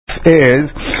is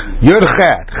Yud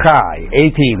Chet Chai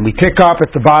 18. We pick up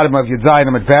at the bottom of Yud Zayin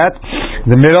Amud Bet,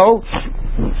 the middle.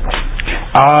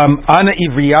 Ana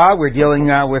Ivriya, we're dealing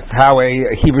now with how a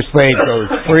Hebrew slave goes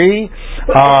free,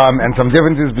 and some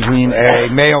differences between a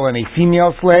male and a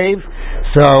female slave.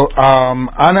 So,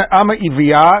 Ana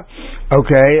Ivriya,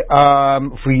 okay,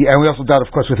 and we also dealt,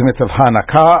 of course, with the mitzvah of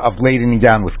Hanakah, of lading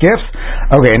down with gifts.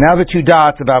 Okay, now the two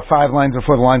dots, about 5 lines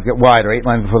before the lines get wide, or 8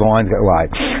 lines before the lines get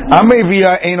wide. Ana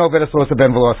Ivriya ein ovedes lo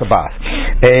ben v'lo bas.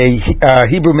 A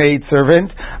Hebrew maid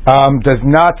servant does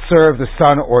not serve the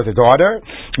son or the daughter,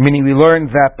 meaning we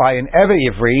learned that by an Eved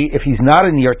Ivri, if he's not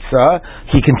in Yirtza,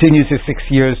 he continues his 6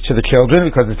 years to the children,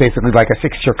 because it's basically like a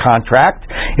 6-year contract.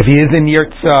 If he is in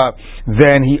Yirtza,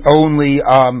 then he only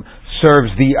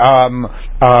serves the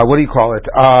what do you call it?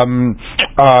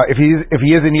 If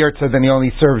he is in Yirtza, then he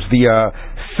only serves the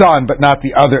son, but not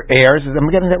the other heirs. Am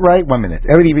I getting that right? 1 minute.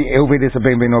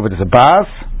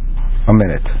 A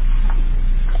minute.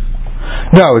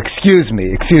 No, excuse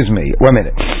me. 1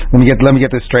 minute. Let me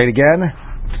get this straight again.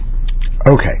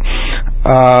 Okay.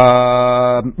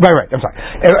 Right. I'm sorry.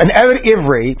 An Eved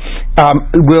Ivri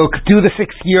will do the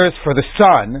 6 years for the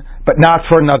son, but not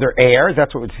for another heir.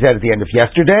 That's what we said at the end of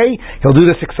yesterday. He'll do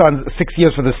the 6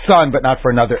 years for the son, but not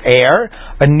for another heir.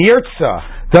 A Nirtza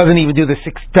doesn't even do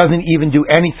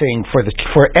anything for the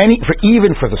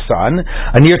son.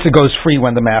 A Nirtza goes free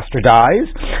when the master dies,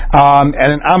 and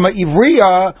an Ama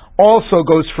Ivriya also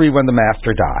goes free when the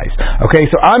master dies. Okay,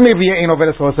 so Ama Ivriya ein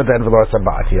ovedes lo ben v'lo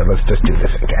bat. Here, let's just do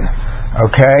this again.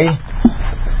 Okay,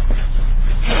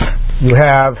 you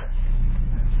have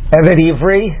Eved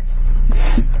Ivri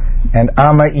and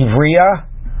Ama Ivriya.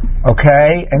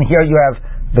 Okay, and here you have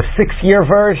the 6-year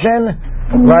version,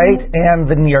 right, and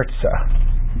the Nirtza.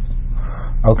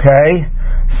 Okay,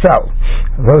 so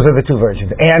those are the two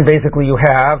versions, and basically you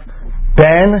have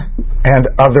Ben and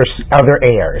other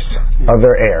heirs,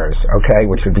 okay,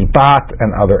 which would be Bat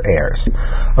and other heirs.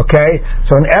 Okay,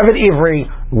 so an Eved Ivri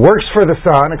works for the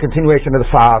son, a continuation of the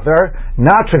father,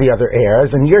 not for the other heirs,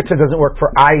 and Yirtza doesn't work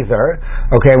for either.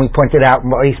 Okay, and we pointed out,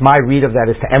 at least my read of that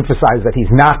is to emphasize that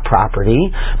he's not property,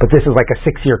 but this is like a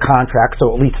 6-year contract,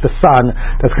 so at least the son,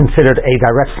 that's considered a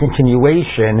direct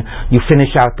continuation. You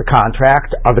finish out the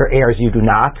contract, other heirs you do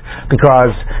not,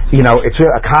 because, it's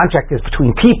really, a contract is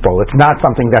between people. It's not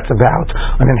something that's about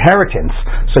an inheritance.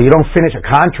 So you don't finish a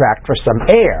contract for some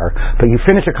heir, but you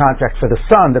finish a contract for the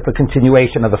son that's a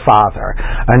continuation of the father.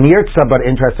 A Nirtza, but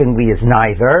interestingly, is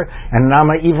neither, and an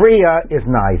Ama Ivriya is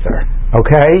neither.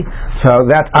 Okay? So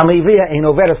that's Ama Ivriya ein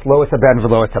ovedes lo ben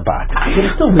v'lo bat. But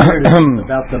it's still weird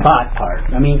about the bat part.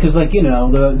 I mean, because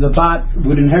the bat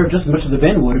would inherit just as much as the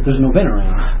ben would if there's no ben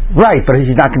around. Right, but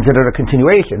he's not considered a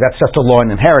continuation. That's just a law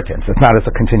in inheritance. It's not as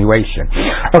a continuation.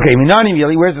 Okay, Minani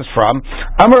Mili, where's this from?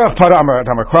 Amar of Pada Amar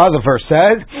Kra, the verse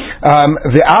says,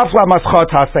 the Afla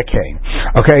Maschot Hasakein.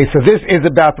 Okay, so this is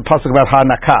about the pasuk about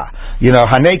Hanakah.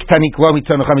 Hanek Tanik Lo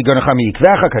Mitzonucha Migonucha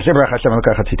Mikvecha Kashem Berach Hashem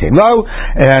Elokecha Tzitein Lo,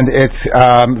 and it's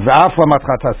the Afla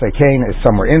Maschot Hasakein is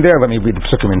somewhere in there. Let me read the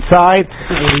psukim inside.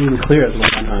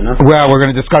 Well, we're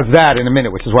going to discuss that in a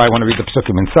minute, which is why I want to read the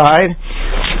psukim inside.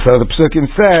 So the psukim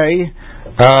say,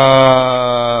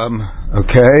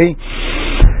 okay.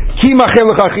 כי מאחל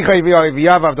לך אחיך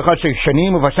אביה ועבדך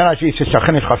שנים ובשנה השביעית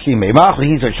ששכן את חפשי מימך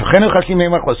והיא זו שכן את חפשי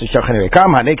מימך לא ששכן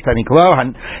וקם הנק תניק לו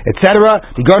etc.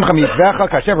 תגון לך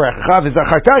מזבחך כאשר ברכך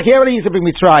וזכרת כי אבל יהיה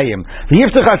במצרים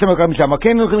ויפתח השם אלוהים משם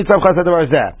כן נלך מצווך את הדבר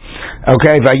הזה.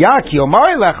 Okay, והיה כי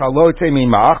אומר לך לא יצא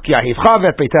מימך כי אחיך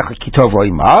ואת ביתך כי טוב לא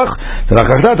עמך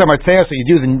ולכך אתה מרצה so you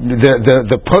do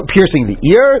the piercing the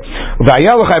ear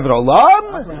והיה לך עבר עולם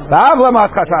ואב למה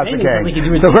את חטאת כן.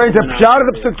 So according to Pshat of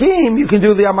the Psukim you can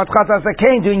do the Amat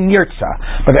doing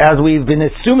Nirtza, but as we've been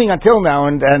assuming until now,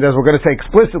 and as we're going to say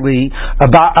explicitly,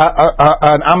 about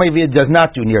an Ama Ivriya does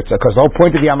not do Nirtza, because the whole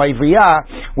point of the Ama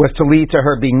Ivriya was to lead to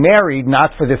her being married,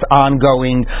 not for this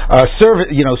ongoing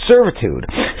servitude.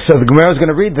 So the Gemara is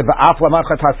going to read the Va'af Lamat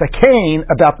Chatas Hakein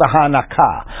about the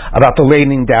Hanakah, about the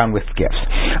laying down with gifts.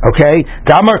 Okay,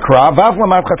 Damar Kra Va'af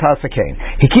Lamat Chatas Hakein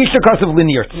Hikisha Kasav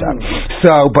L'Nirtza.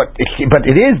 So, but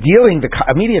it is dealing. The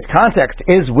immediate context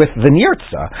is with the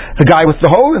Nirtza. The guy with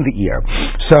the hole in the ear.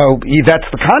 So that's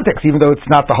the context, even though it's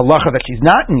not the halacha that she's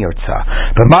not in Nirtza.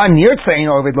 But ma Nirtza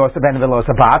ain't oved lo ben v'lo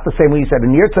bat. The same way you said a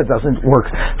Nirtza doesn't work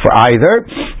for either.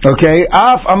 Okay,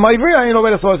 af amayvriya ain't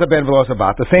oved lo ben v'lo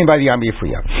bat. The same by the Ama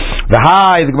Ivriya. The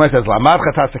high, the Gemara says lamad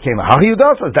chatas hakein hachi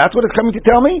yudos. That's what it's coming to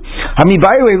tell me. Hami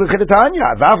bayu look at the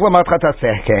Tanya.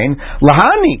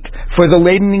 lahanik, for the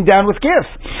ladening down with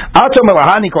gifts.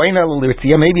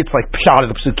 Maybe it's like pshat of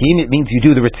the psukim. It means you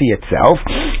do the ritzia itself.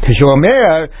 This is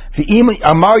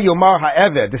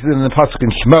in the pasuk in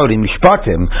Shemot in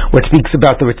Mishpatim, which speaks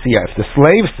about the ritzia. If the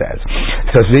slave says,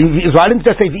 so why didn't it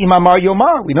just say v'im amar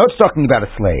yomar? We know it's talking about a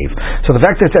slave. So the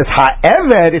fact that it says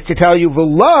ha'eved is to tell you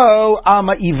v'lo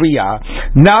ama ivriya,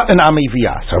 not an ama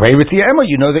ivriya. So ritzia ema,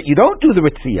 you know that you don't do the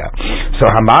ritzia. So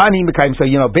hamani mekayim. So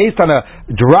based on a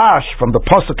drash from the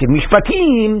pasuk in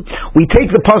Mishpatim, we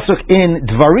take the pasuk in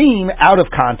Dvarim out of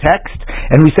context,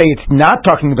 and we say it's not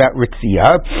talking about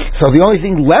ritzia. So the only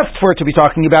thing left for it to be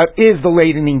talking about is the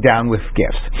ladening down with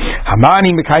gifts.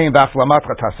 Hamani mekayim b'aflamat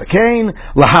chatasakein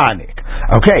lahanik.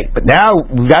 Okay, but now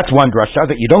that's one drasha,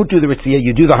 that you don't do the ritzia,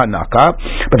 you do the hanaka.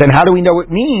 But then how do we know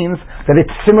it means that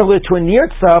it's similar to a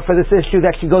nirtza for this issue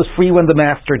that she goes free when the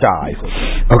master dies?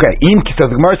 Okay, so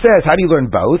the Gemara says, how do you learn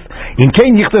both? Just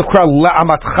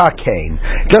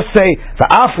say the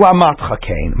aflamatcha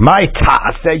kain. My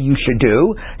ta'aseh you should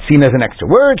do, seen as an extra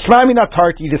word. Shlami not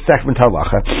tarti the second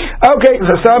halacha. Okay,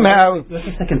 so somehow what's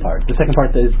the second part? The second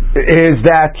part is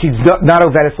that she's not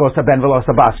ovedes lo saben v'lo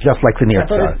sabas, just like the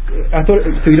nirtza. I thought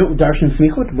so. You don't darshan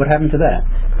smichut. What happened to that?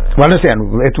 Well, understand.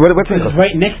 What's it's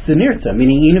right next to nirtza,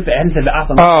 meaning even if it hadn't said the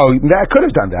aflam. Oh, I could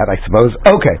have done that, I suppose.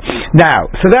 Okay, now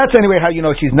so that's anyway how you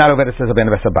know she's not ovedes lo saben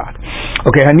v'lo sabas.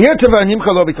 Okay, hanirtza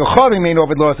v'nimcha lo b'kochav imein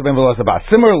oved lo saben v'lo sabas.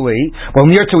 Similarly, well,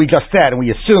 nirtza we just said, and we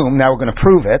assume now we're going to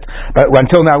prove it, but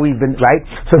until now we've been right.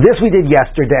 So this we did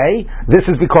yesterday. This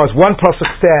is because one pasuk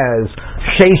says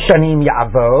sheish shanim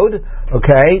ya'avod.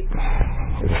 Okay,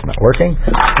 is this not working?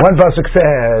 One pasuk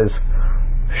says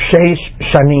sheish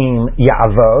shanim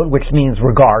ya'avod, which means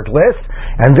regardless,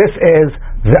 and this is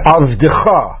the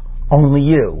avdecha, only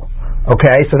you.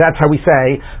 Okay, so that's how we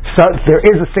say, so there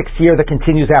is a 6th year that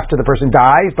continues after the person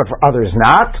dies, but for others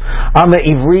not. On the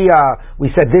Ivriya, we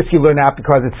said this you learn out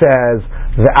because it says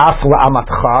the afla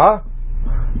amatcha,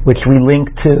 which we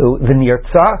link to the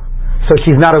nirtza. So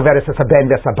she's not ovedes ben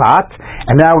v'sabat,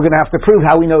 and now we're going to have to prove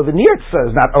how we know the nirtza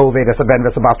is not ovedes ben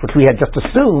v'sabat, which we had just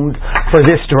assumed for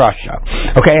this drasha.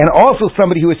 Okay, and also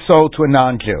somebody who is sold to a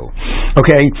non-Jew.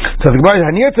 Okay, so the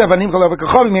Gemara nirtza v'anim chalav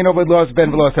v'kachov mean oved lo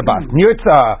ben v'lo sabat.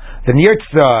 Nirtza, the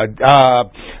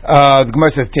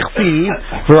Gemara says tichsiv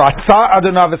v'ratza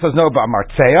adonav v'sazno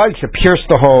ba'martzeya. You should pierce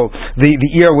the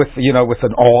ear with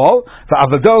an awl.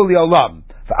 V'avado li'olam.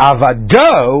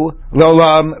 Avado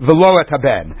lolam v'lo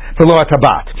etaben v'lo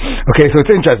etabat. Okay, so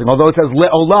it's interesting. Although it says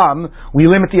leolam, we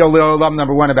limit the leolam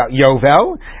number one about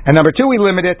Yovel, and number two we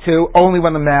limit it to only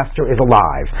when the master is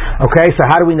alive. Okay, so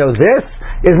how do we know this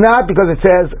is not because it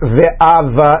says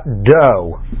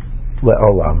ve'avado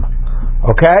leolam.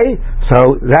 Okay,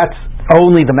 so that's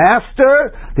only the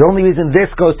master. The only reason this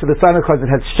goes to the son is because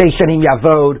it has sheish shanim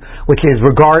yavod, which is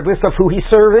regardless of who he's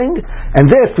serving,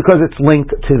 and this because it's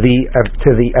linked to the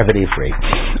Eved Ivri.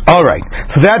 All right,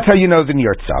 so that's how you know the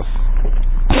nirtza.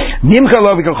 The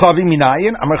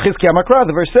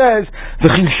verse says,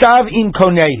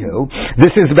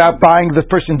 this is about buying the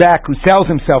person back who sells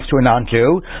himself to a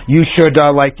non-Jew. You should,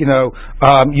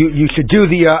 you should do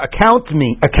the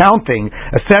accounting,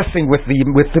 assessing with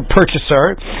the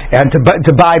purchaser, and to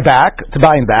buy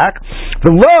him back.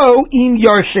 The low in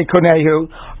yarshe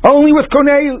konehu, only with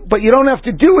konehu, but you don't have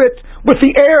to do it with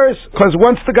the heirs, because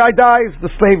once the guy dies,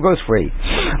 the slave goes free.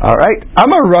 All right,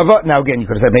 Amar Rava. Now again, you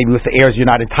could have said maybe with the heirs you're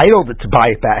not entitled to buy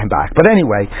it him back. But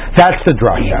anyway, that's the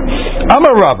drasha.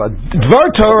 Amar Rava. Dvar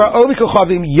Torah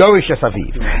ovikochavim yorish asaviv.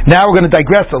 Now we're going to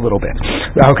digress a little bit.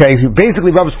 Okay,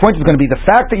 basically Rava's point is going to be the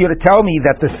fact that you're to tell me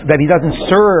that he doesn't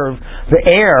serve the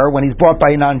heir when he's bought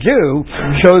by a non-Jew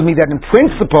shows me that in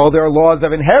principle there are laws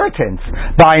of inheritance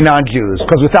by non-Jews.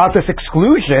 Because without this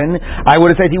exclusion, I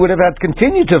would have said he would have had to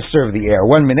continue to serve the heir.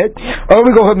 1 minute. The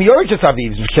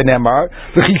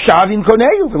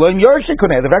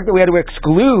fact that we had to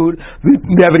exclude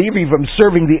the Eved Ivri from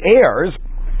serving the heirs,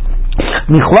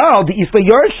 Michlal the Isla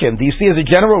Yorshim. Do you see as a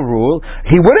general rule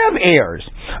he would have heirs?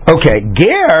 Okay,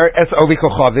 Ger es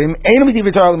Ovikochavim Ein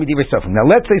Midivrei Torah Midivrei Sofrim. Now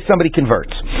let's say somebody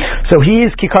converts. So he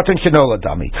is Kikatan Shenola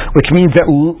Dami, which means that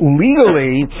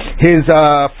legally his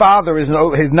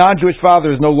non-Jewish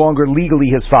father is no longer legally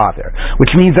his father.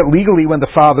 Which means that legally when the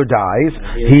father dies,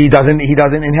 he doesn't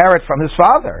inherit from his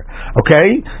father.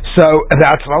 Okay, so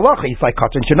that's halacha. He's like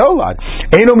Katan Shenola.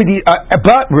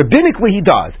 But rabbinically he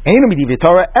does. Ein Midivrei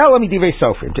Torah El Midivrei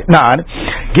Sofrim. Nan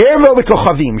Gervo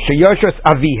v'Kochavim sheyoshos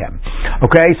avihem.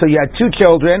 Okay, so you had two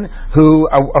children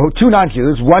two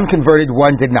non-Jews. One converted,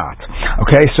 one did not.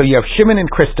 Okay, so you have Shimon and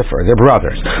Christopher, they're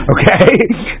brothers. Okay,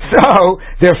 so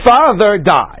their father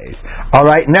dies. All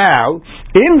right, now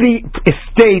in the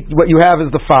estate, what you have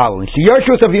is the following: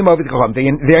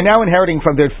 they are now inheriting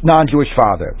from their non-Jewish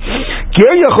father. So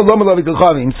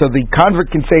the convert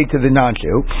can say to the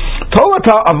non-Jew,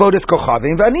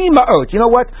 you know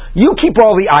what? You keep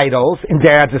all the idols in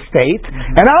Dad's estate,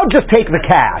 and I'll just take the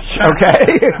cash.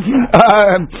 Okay.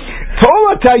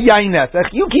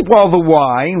 You keep all the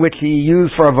wine, which he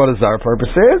used for avodah zarah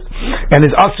purposes, and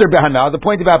is asur behana. The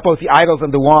point about both the idols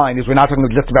and the wine is we're not talking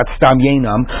just about stam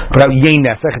yenam, but about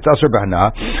yenesech. It's asur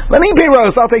behana. Let me be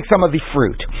rose. I'll take some of the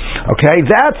fruit. Okay,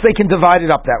 they can divide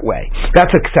it up that way.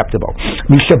 That's acceptable.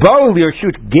 Mishabol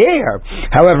lirshut ger.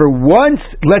 However, once,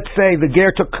 let's say, the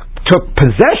ger took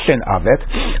possession of it,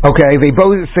 okay, they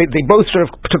both sort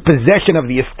of took possession of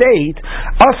the estate,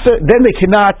 then they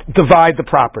cannot divide the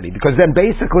property, because then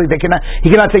basically he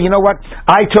cannot say, you know what,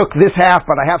 I took this half,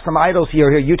 but I have some idols here,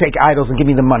 you take idols and give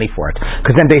me the money for it,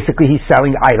 because then basically he's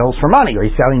selling idols for money, or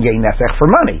he's selling yei nesech for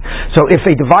money. So if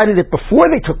they divided it before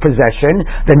they took possession,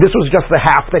 then this was just the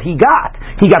half that he got.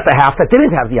 He got the half that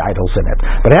didn't have the idols in it.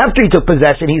 But after he took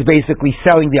possession, he's basically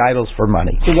selling the idols for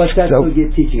money. So what's that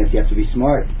teaching us? You have to be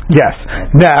smart. Yes.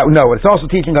 Now, no, what it's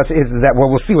also teaching us is that, well,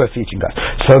 we'll see what it's teaching us.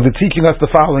 So it's teaching us the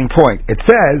following point. It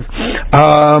says,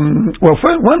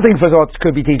 one thing first of all it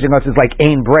could be teaching us is like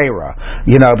ein breira,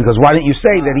 because why didn't you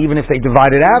say that even if they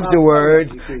divided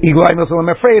afterwards, I'm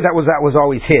afraid that was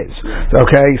always his.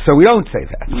 Okay, so we don't say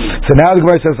that. So now the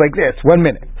Gemara says like this, 1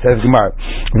 minute, says Gemara,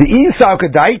 the Esau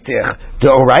Kadaitich,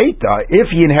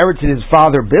 if he inherited his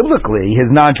father biblically, his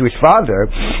non-Jewish father,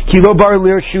 kilo bar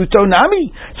lir shuto nami.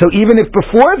 So even if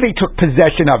before they took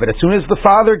possession of it, as soon as the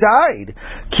father died,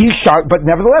 but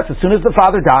nevertheless, as soon as the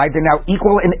father died, they're now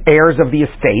equal in heirs of the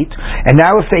estate. And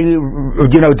now if they,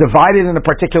 divide it in a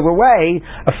particular way,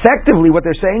 effectively what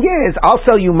they're saying is, I'll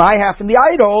sell you my half in the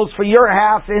idols for your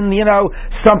half in,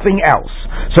 something else.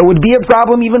 So it would be a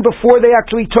problem even before they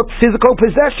actually took physical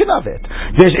possession of it.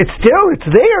 It's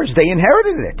theirs. They inherited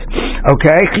it.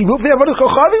 Okay?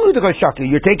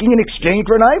 You're taking an exchange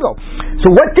for an idol.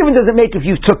 So what difference does it make if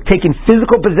you've taken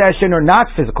physical possession or not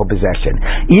physical possession?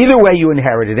 Either way you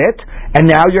inherited it, and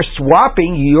now you're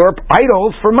swapping your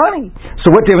idols for money.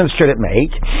 So what difference should it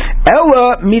make?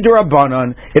 Ella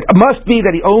midrabanan. It must be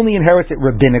that he only inherits it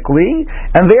rabbinically,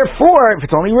 and therefore, if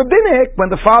it's only rabbinic, when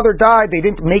the father died, they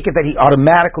didn't make it that he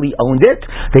automatically owned it.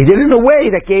 They did it in a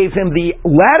way that gave him the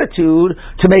latitude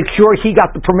to make sure he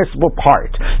got the permissible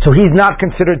part. So he's not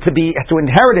considered to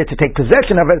inherit it, to take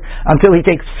possession of it, until he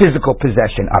takes physical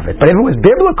possession of it. But if it was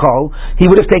biblical, he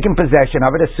would have taken possession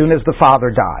of it as soon as the father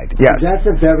died. Yes. That's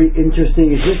a very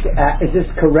interesting. Is this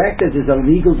correct? That there's a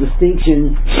legal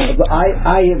distinction?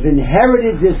 I have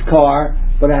inherited this car,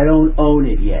 but I don't own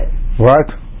it yet. What?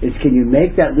 Can you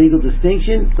make that legal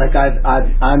distinction? Like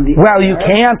I'm the. Well, you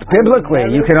can't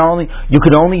biblically. You can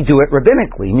only do it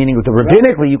rabbinically. Meaning, with the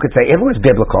rabbinically, you could say if it was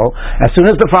biblical, as soon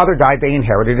as the father died, they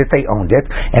inherited it, they owned it,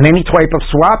 and any type of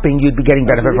swapping, you'd be getting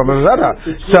benefit from the other.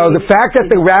 So the fact that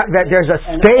there's a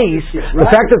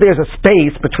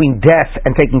space between death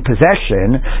and taking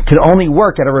possession can only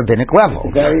work at a rabbinic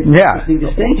level. Yeah.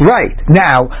 Right.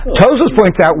 Now, Tosfos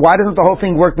points out, why doesn't the whole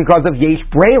thing work because of yesh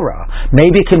breira?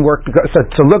 Maybe it can work because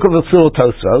look at the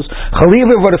Tosfos.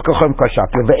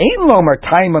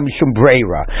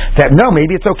 That no,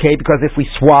 maybe it's okay because if we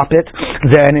swap it,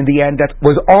 then in the end that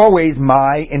was always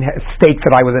my stake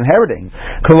that I was inheriting.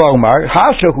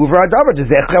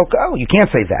 You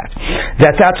can't say that.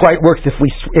 That's why it works if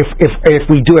we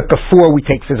do it before we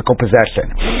take physical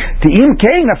possession. Even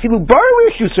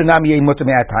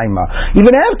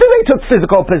after they took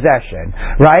physical possession,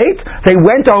 right? They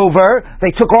went over,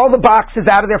 they took all the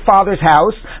boxes out of their father's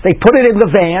house, they put it in the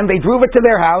van, they drove it to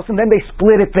their house, and then they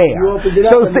split it there.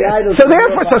 So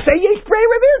say yesh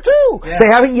breira there too. Yeah. They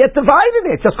haven't yet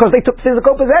divided it just because they took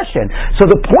physical possession. So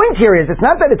the point here is, it's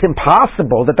not that it's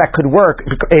impossible that could work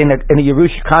in a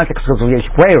Yerusha context because of yesh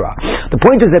breira. The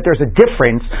point is that there's a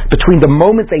difference between the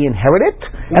moment they inherit it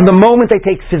and the moment they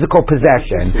take physical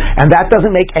possession, and that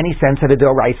doesn't make any sense at a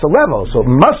d'oraisa level. So it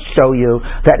must show you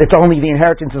that the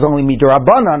inheritance is only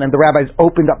midrabanan, and the rabbis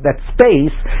opened up that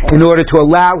space in order to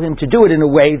allow him to do it in a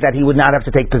way that he would not have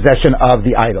to take possession of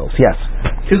the idols. Yes?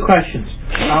 2 questions.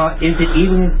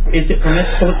 Is it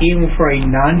permissible even for a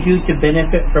non-Jew to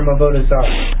benefit from avodah zarah?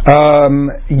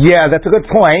 Yeah, that's a good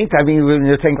point. I mean,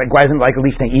 you're saying like why isn't like at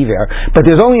least an Iver? But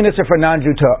there's only an issue for a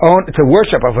non-Jew to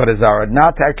worship avodah zarah,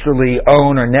 not to actually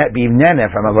own or be neneh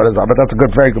from avodah zarah. But that's a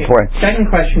very good point. Second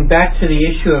question, back to the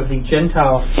issue of the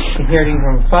Gentile inheriting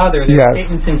from a father. There are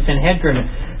statements in Sanhedrin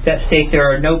that state there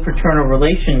are no paternal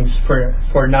relations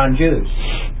for non-Jews.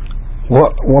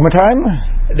 What? One more time?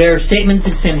 There are statements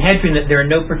in Sanhedrin that there are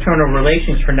no paternal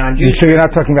relations for non-Jews. So you're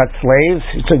not talking about slaves?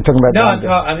 You're talking about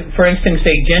for instance,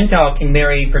 a Gentile can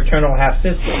marry a paternal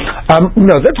half-sister.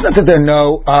 No, that's not that there are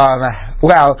no...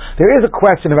 well, there is a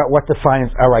question about what defines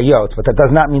arayot, but that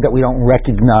does not mean that we don't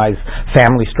recognize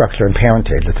family structure and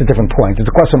parentage. It's a different point.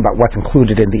 It's a question about what's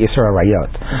included in the Isser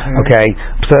arayot. Mm-hmm. Okay?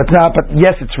 So it's not... But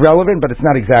yes, it's relevant, but it's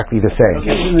not exactly the same.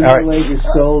 In the Middle Ages,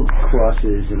 sold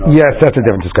crosses and all yes, that's a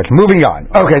different discussion. Moving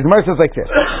on. Okay, the Gemara says like this.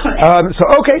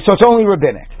 So it's only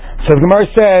rabbinic. So the Gemara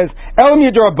says, Elam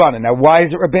Yadurabanan. Now, why is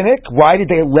it rabbinic? Why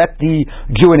did they let the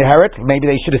Jew inherit? Maybe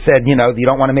they should have said, you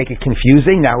don't want to make it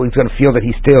confusing. Now he's going to feel that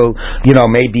he's still,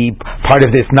 maybe part of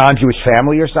this non-Jewish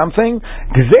family or something.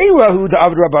 The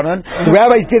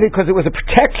rabbis did it because it was a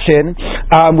protection.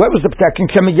 What was the protection?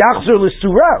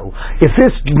 If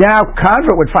this now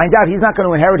convert would find out he's not going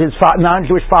to inherit his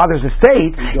non-Jewish father's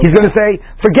estate, he's going to say,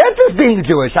 forget this being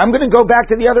Jewish. I'm going to go back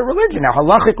to the other religion. Now,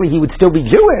 halachically, he would still be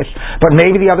Jewish, but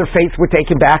maybe the other faiths would take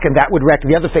him back, and the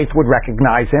other faiths would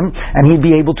recognize him, and he'd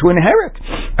be able to inherit.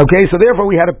 Okay, so therefore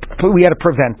we had to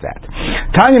prevent that.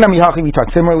 We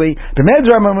taught similarly. When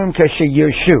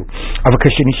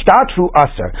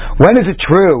is it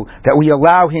true that we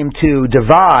allow him to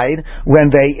divide when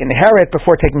they inherit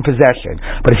before taking possession?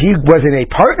 But if he was in a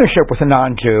partnership with a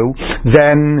non-Jew,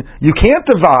 then you can't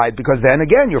divide, because then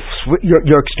again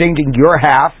you're exchanging your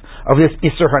half of this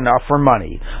Isser Hana for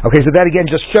money. Okay, so that again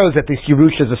just shows that this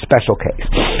Yerusha is a special case.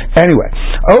 Anyway,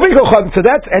 so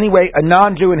that's anyway a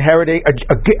non-Jew inheriting,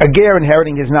 a ger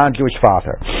inheriting his non-Jewish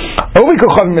father. So it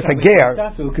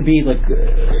could be like,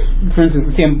 for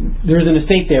instance, there's an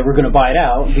estate there, we're going to buy it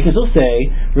out, because they'll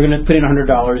say, we're going to put in $100,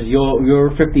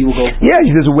 your 50 will go. Yeah,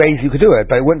 there's ways you could do it,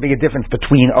 but it wouldn't be a difference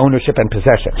between ownership and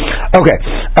possession. Okay,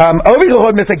 now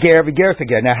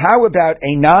how about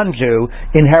a non-Jew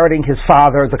inheriting his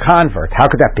father, the convert? How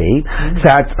could that be? Mm-hmm.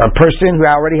 That's a person who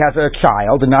already has a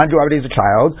child, a non-Jew already has a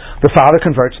child, the father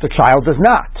converts, the child does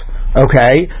not.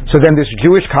 Okay, so then this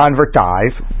Jewish convert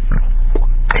dies,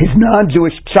 his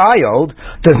non-Jewish child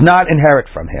does not inherit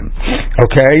from him.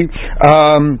 Okay?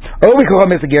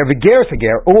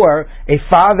 Or a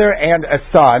father and a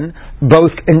son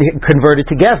both converted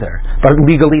together, but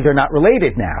legally they're not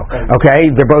related now. Okay?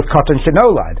 They're both katan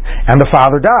shenolad, and the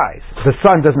father dies. The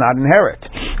son does not inherit.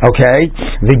 Okay?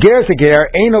 So there's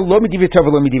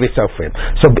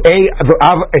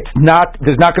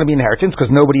not going to be inheritance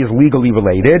because nobody is legally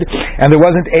related, and there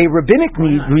wasn't a rabbinic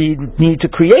need to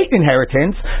create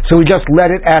inheritance. So we just let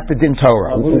it at the Din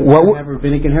Torah. What have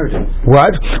rabbinic inheritance?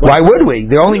 What? Why would we?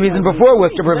 The only reason before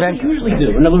was to prevent. We usually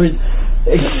do. In other words,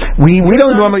 we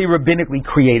don't normally rabbinically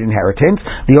create inheritance.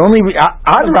 The only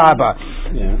Adrabah.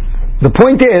 Yeah. The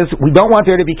point is, we don't want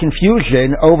there to be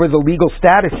confusion over the legal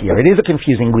status here. It is a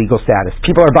confusing legal status.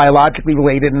 People are biologically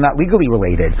related and not legally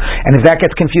related. And if that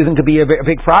gets confusing, it could be a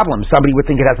big problem. Somebody would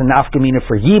think it has a nafkamina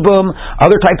for yibum,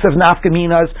 other types of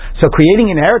nafkaminas. So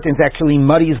creating inheritance actually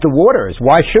muddies the waters.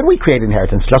 Why should we create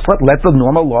inheritance? Just let the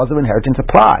normal laws of inheritance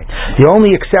apply. The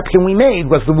only exception we made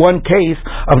was the one case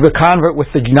of the convert with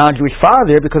the non-Jewish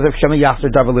father because of Shema Yasser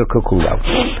Davalu Kukulo.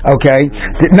 Okay?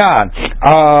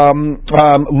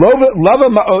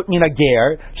 Lava ma'ot min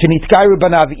ger shenitzkaru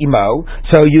banav imo.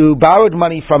 So you borrowed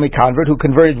money from a convert who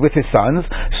converted with his sons.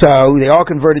 So they all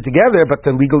converted together, but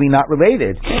they're legally not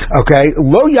related. Okay,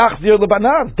 lo yachzir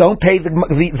lebanav. Don't pay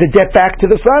the debt back to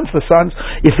the sons. The sons,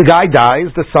 if the guy dies,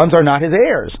 the sons are not his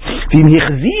heirs. And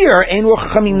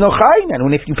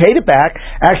if you paid it back,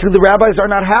 actually the rabbis are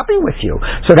not happy with you.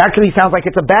 So it actually sounds like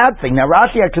it's a bad thing. Now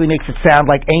Rashi actually makes it sound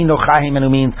like ein nochayim,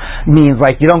 and means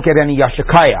like you don't get any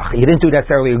yashakayach. You didn't do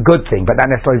necessarily a good thing, but not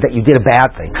necessarily that you did a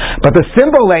bad thing. But the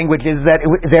simple language is that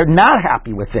they're not happy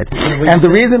with it. And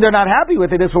the reason they're not happy with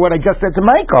it is for what I just said to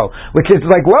Michael, which is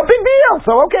like, well, big deal.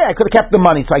 So, okay, I could have kept the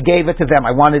money, so I gave it to them.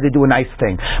 I wanted to do a nice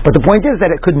thing. But the point is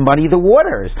that it could muddy the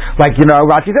waters. Like,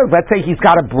 Rashi says, let's say he's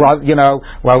got a brother,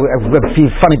 well,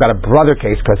 it's funny about a brother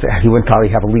case because he wouldn't probably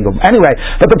have a legal... Anyway,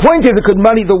 but the point is it could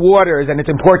muddy the waters, and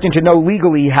it's important to know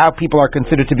legally how people are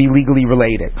considered to be legally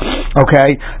related.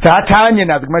 Okay? So, Tanya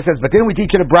now, the Gemara says, but didn't we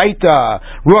teach it a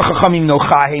Braita, Ruach Chachamim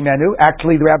nocha heimenu.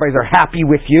 Actually, the rabbis are happy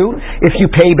with you. If you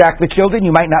pay back the children, you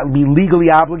might not be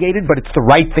legally obligated, but it's the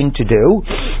right thing to do.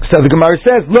 So the Gemara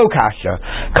says, Lo kasha.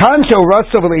 Kancho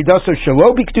raso v'leidaso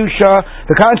shelo bikdusha.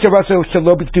 The kancho raso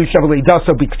shelo bikdusha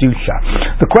v'leidaso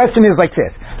bikdusha. The question is like this.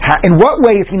 In what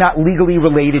way is he not legally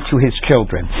related to his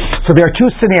children? So there are two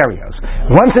scenarios.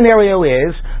 One scenario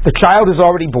is the child is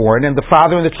already born and the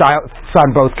father and the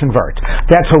son both convert.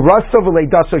 That's Harasso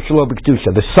v'leidaso shelo b'kedusha.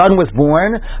 The son was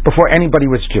born before anybody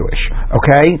was Jewish.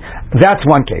 Okay? That's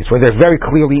one case where they're very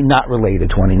clearly not related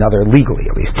to one another, legally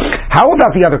at least. How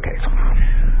about the other case?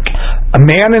 A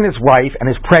man and his wife and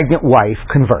his pregnant wife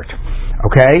convert.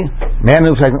 Okay? Man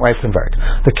and his pregnant wife convert.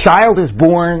 The child is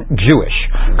born Jewish,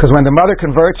 because when the mother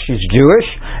converts, she's Jewish,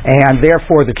 and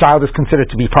therefore the child is considered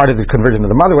to be part of the conversion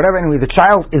of the mother, whatever. Anyway, the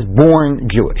child is born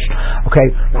Jewish. Okay?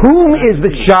 Whom is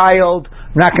the child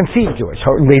not conceived Jewish?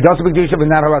 He doesn't be Jewish, but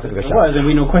not a Jewish. Well, then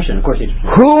we no question. Of course he's.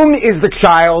 Whom is the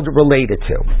child related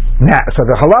to? Now, so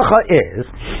the halacha is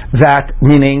that,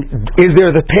 meaning, is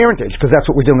there the parentage? Because that's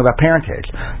what we're doing about parentage.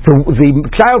 The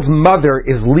child's mother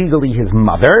is legally his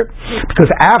mother, because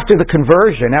after the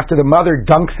conversion, after the mother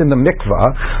dunks in the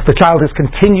mikvah, the child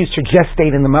continues to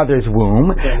gestate in the mother's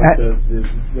womb.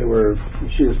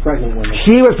 She was pregnant when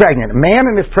she was pregnant. A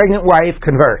man and his pregnant wife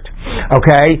convert.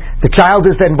 Okay? The child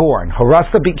is then born.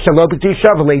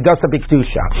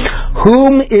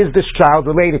 Whom is this child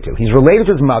related to? He's related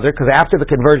to his mother, because after the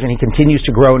conversion he continues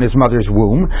to grow in his mother's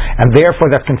womb, and therefore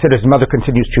that's considered his mother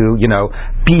continues to,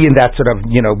 be in that sort of,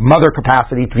 mother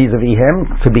capacity vis-a-vis him.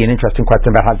 Could be an interesting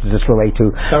question about how does this relate to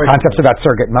concepts about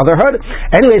surrogate motherhood.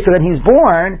 Anyway, so then he's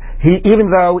born,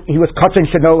 even though he was katan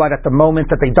shenolad at the moment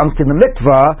that they dunked in the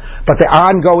mikvah, but the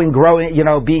ongoing growing,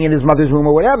 being in his mother's womb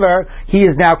or whatever, he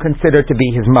is now considered to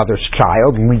be his mother's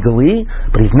child legally,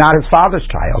 but he's not his father's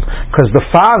child, because the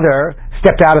father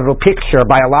stepped out of the picture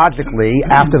biologically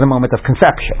after the moment of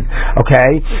conception.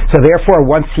 Okay? So therefore,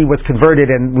 once he was converted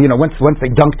and, once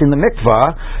they dunked in the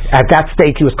mikvah, at that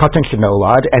stage he was katan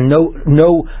shenolad, and no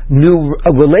new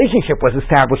relationship was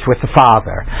established with the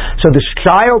father. So this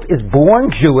child is born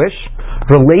Jewish,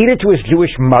 related to his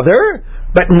Jewish mother,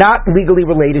 but not legally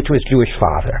related to his Jewish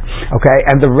father. Okay?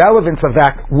 And the relevance of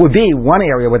that would be, one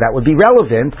area where that would be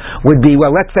relevant would be,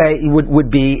 well, let's say,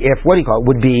 would be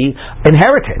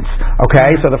inheritance.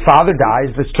 Okay? So the father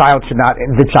dies, the child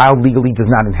legally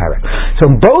does not inherit.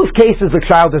 So in both cases the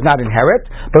child does not inherit,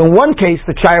 but in one case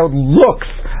the child looks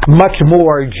much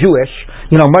more Jewish,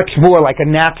 much more like a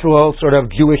natural sort of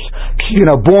Jewish,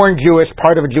 born Jewish,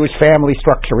 part of a Jewish family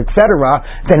structure, etc.,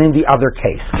 than in the other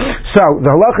case. So the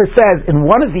halacha says, in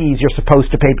one of these you're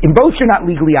supposed to pay. In both you're not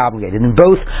legally obligated. In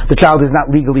both the child is not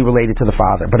legally related to the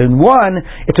father. But in one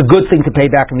it's a good thing to pay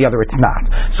back, and the other it's not.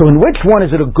 So in which one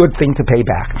is it a good thing to pay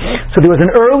back? So there was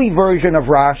an early version of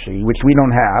Rashi, which we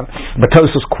don't have, but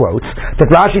Tosfos quotes, that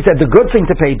Rashi said the good thing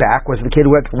to pay back was the kid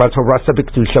who was Harasa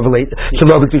Bikdusha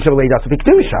Shelo Bikdusha V'leidasa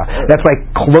Bikdusha. That's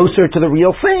like closer to the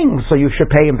real thing, so you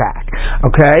should pay him back.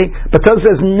 Okay? But Tosfos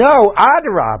says no,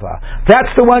 Adarabba.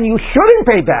 That's the one you shouldn't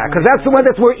pay back, because that's the one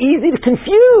that's more easy to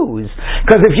confuse.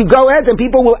 Because if you go ahead, then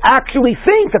people will actually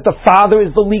think that the father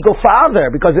is the legal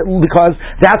father, because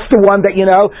that's the one that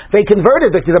they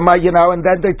converted and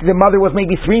then the mother was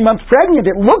maybe 3 months pregnant.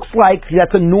 It looks like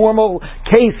that's a normal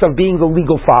case of being the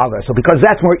legal father. So because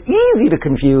that's more easy to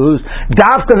confuse,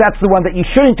 Davka, that's the one that you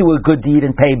shouldn't do a good deed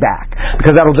and pay back,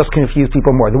 because that'll just confuse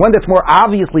people more. The one that's more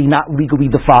obviously not legally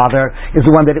the father is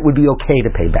the one that it would be okay to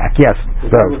pay back. Yes.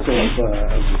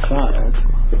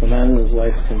 If a man and his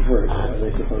wife convert, are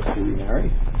they supposed to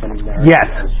remarry? Yes,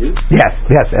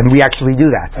 and we actually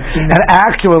do that. And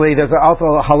actually, there's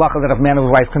also a halacha that if a man and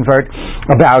his wife convert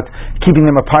about keeping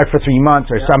them apart for 3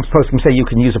 months, or some poskim say you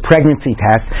can use a pregnancy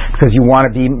test because you want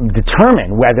to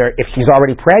determine whether, if she's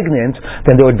already pregnant,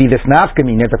 then there would be this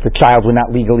nafkamina that the child would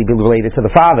not legally be related to the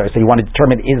father. So you want to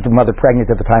determine, is the mother pregnant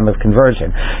at the time of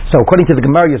conversion? So according to the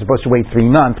Gemara, you're supposed to wait 3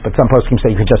 months, but some poskim say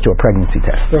you could just do a pregnancy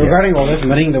test. So regarding all this,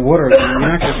 muddying the water, you're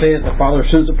not going to say that the father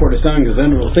shouldn't support his son, because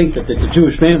then we'll think that it's a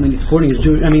Jewish family supporting his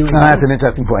Jewish. That's an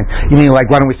interesting point. You mean,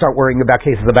 like, why don't we start worrying about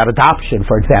cases about adoption,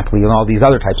 for example, and all these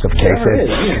other types of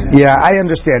cases? Yeah, I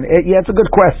understand. It's a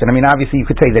good question. I mean, obviously, you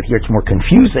could say that here it's more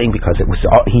confusing because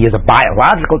he is a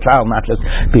biological child, not just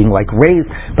being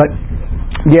raised. But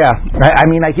yeah, I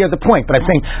mean, I hear the point, but I'm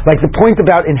saying, like, the point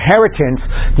about inheritance,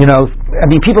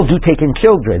 people do take in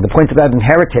children. The point about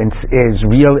inheritance is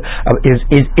really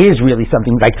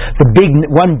something like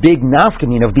one big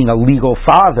nafkamin of being a legal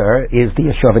father is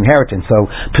the issue of inheritance. So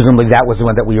presumably that was the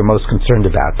one that we were most concerned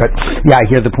about. But yeah, I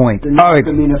hear the point. The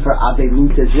nafkamin for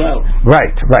avelut as well.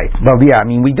 Right. Well, yeah,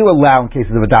 we do allow in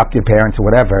cases of adopted parents or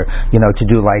whatever, to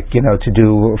do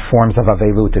forms of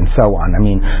avelut and so on.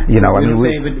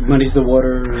 when he's the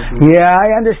water. Yeah,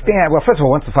 I understand. Well, first of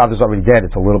all, once the father's already dead,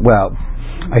 it's a little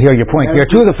I hear your point. Here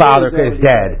too, the father is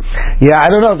dead. Yeah, I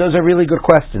don't know. Those are really good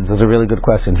questions. Yeah.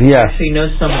 I actually know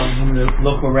someone whom the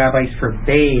local rabbis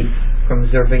forbade from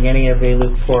observing any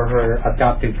avelut for her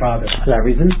adopted father. For that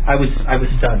reason? I was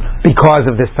stunned. Because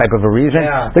of this type of a reason?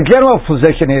 Yeah. The general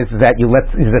position is that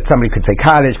that somebody could say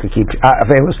kaddish, could keep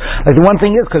avelut. Like the one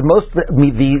thing is, because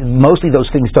mostly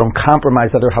those things don't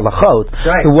compromise other halachot.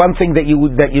 Right. The one thing that you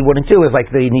wouldn't do is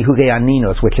like the nihugei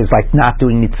aninos, which is like not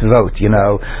doing mitzvot,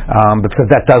 because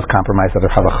that does compromise other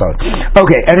halachot.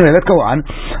 Okay, anyway, let's go on.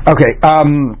 Okay,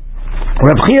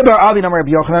 Now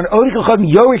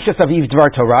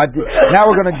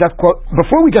we're going to just quote,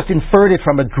 before we just inferred it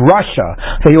from a drasha,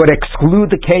 so you would exclude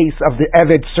the case of the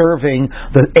Eved serving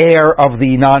the heir of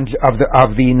the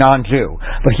non-Jew.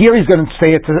 But here he's going to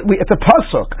say it's a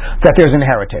pasuk that there's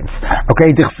inheritance.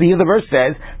 Okay, the verse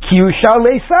says,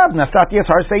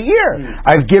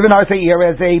 I've given our seir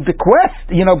as a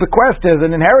bequest as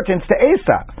an inheritance to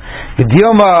Esav.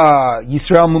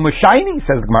 Yisrael Mumashayni,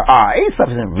 says Gemara,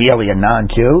 Esav isn't really a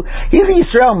non-Jew. He's a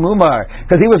Yisrael Mumar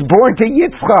because he was born to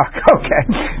Yitzchak. Okay,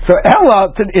 so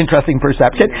Ella, it's an interesting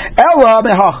perception. Ella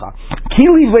mehacha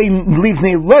Kili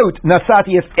livnei Lot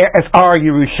nasati es ar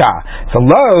Yerusha. So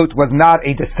Lot was not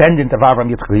a descendant of Avram,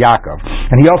 Yitzchak, Yaakov,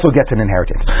 and he also gets an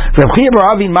inheritance. Okay,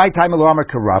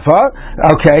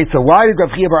 so why did Rav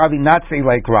Chia bar Avi not say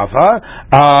like Rava?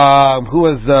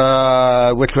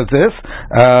 Which was this?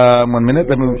 1 minute.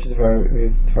 Let me.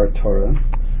 Our Torah.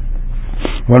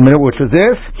 1 minute, which was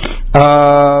this? They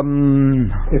have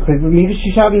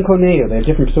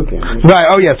different psukim. Right,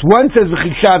 oh yes. One says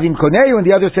V'chishavim koneyu and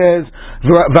the other says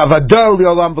V'avado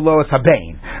li'olam v'lo es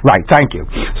habein. Right, thank you.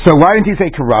 So why didn't he say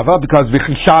Karava? Because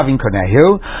V'chishavim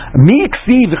koneyu. Mi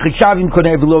ksi V'chishavim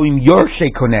koneyu v'lo im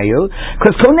yorshe koneyu.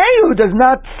 Because koneyu does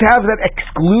not have that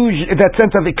exclusion, that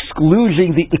sense of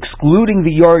excluding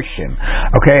the yorshim.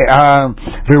 Okay,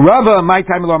 V'rava, my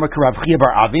time alama Karav Chia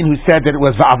bar Avin, who said that it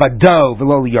was V'avado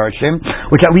v'lo yarshim,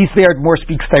 which at least there more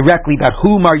speaks directly about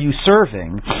whom are you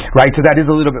serving, right? So that is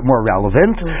a little bit more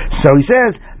relevant. So he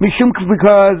says mishum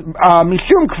kvoda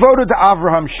to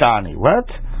Avraham Shani. What?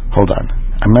 Hold on.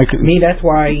 That's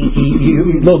why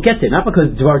you gets it, not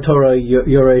because Dvar Torah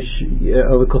Yoresh.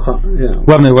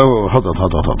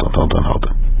 Hold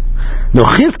on. No,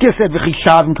 Chizkiah said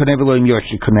v'chishavim konei v'lo im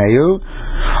yorshi koneyu.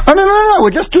 Oh no,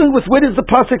 we're just dealing with what is the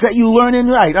pasuk that you learn in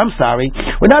right. I'm sorry,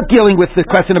 we're not dealing with the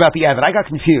question about the Eved. I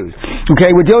got confused.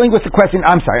 Okay, we're dealing with the question.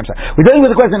 I'm sorry. We're dealing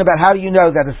with the question about how do you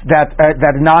know that a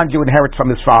non-Jew inherits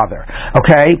from his father.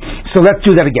 Okay, so let's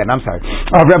do that again. I'm sorry.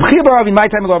 Rabbi Chia bar Avi,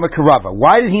 my time alama Rava.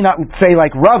 Why did he not say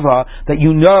like Rava that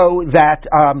you know that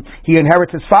he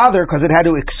inherits his father because it had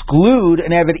to exclude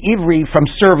an Eved Ivri from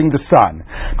serving the son?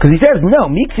 Because he says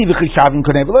no, miksi v'chishavim.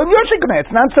 It's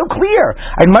not so clear.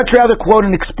 I'd much rather quote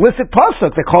an explicit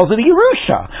pasuk that calls it a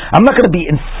Yerusha. I'm not going to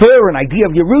infer an idea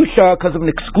of Yerusha because of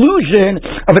an exclusion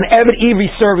of an Eved Ivri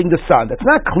serving the son. That's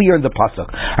not clear in the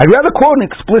pasuk. I'd rather quote an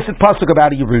explicit pasuk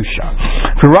about a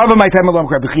Yerusha. For Rava, my time alone,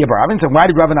 Rabbi Chia bar Avin. So why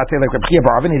did Rava not say like Rabbi Chia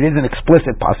bar Avin? It is an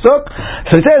explicit pasuk.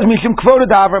 So it says Mishum Kvoda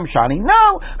Avram Shani.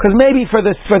 No, because maybe for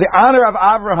the honor of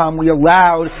Avraham, we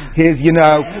allowed his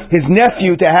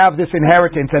nephew to have this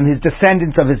inheritance and his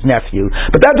descendants of his nephew.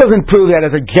 But that doesn't prove that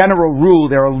as a general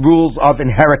rule there are rules of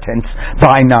inheritance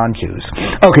by non-Jews.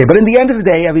 Okay, but in the end of the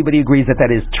day, everybody agrees that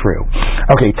is true.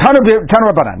 Okay, Tana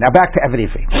Rabbanan. Now back to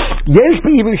Eved Ivri.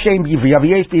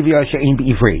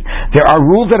 There are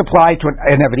rules that apply to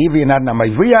an Eved Ivri and not an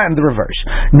Amavriya, and the reverse.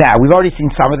 Now, we've already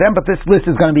seen some of them, but this list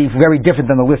is going to be very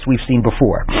different than the list we've seen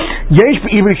before. An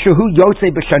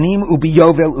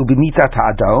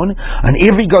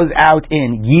Ivri goes out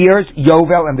in years,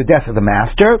 Yovel, and the death of the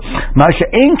master. Which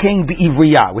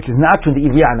is not from the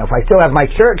Ivriya. Now, if I still have my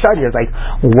shirt here, it's like,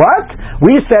 what?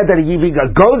 We said that a Ivri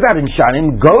goes out in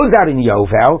Shanim, goes out in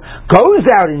Yovel, goes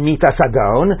out in Mitas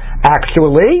Adon,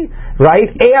 actually, right?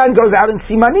 And goes out in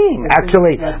Simanim,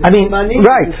 actually.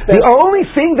 Right. The only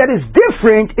thing that is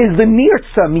different is the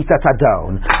Nirtza Mitas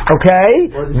Adon, okay?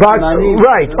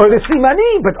 Or the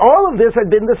Simanim, but all of this had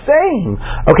been the same,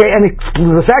 okay? And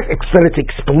the fact that it's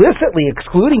explicitly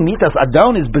excluding Mitas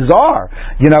Adon is bizarre,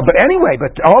 but anyway,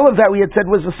 but all of that we had said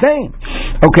was the same.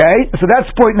 Okay, so that's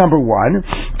point number one.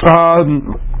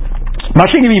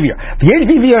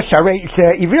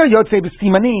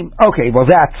 Okay, well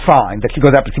that's fine, that she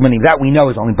goes out to simanim. That we know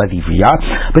is only by the ivriya.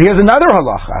 But here's another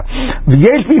halacha.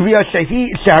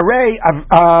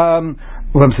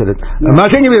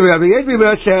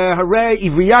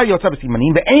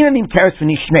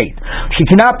 She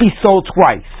cannot be sold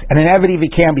twice, and an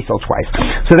eved can be sold twice.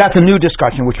 So that's a new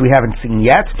discussion which we haven't seen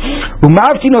yet. And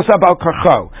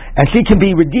she can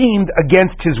be redeemed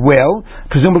against his will,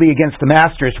 presumably against the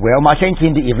master's will,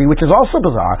 which is also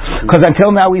bizarre, because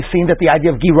until now we've seen that the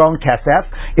idea of giron kesef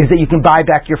is that you can buy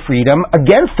back your freedom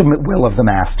against the will of the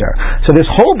master. So this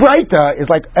whole breita is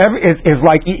like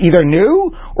either new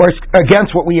or against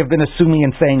what we have been assuming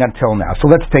and saying until now. So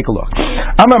let's take a look.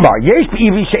 Okay,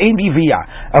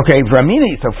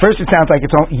 Vramini. So first it sounds like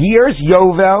it's years,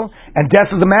 Yovel, and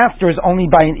death of the master is only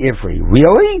by an Ivri.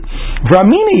 Really?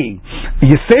 Vramini.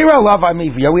 Yisera Lav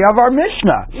Amivia, we have our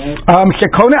Mishnah.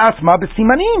 Shekona Asma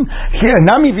B'Simanim.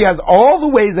 Namivia has all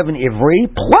the ways of an Ivri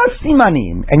plus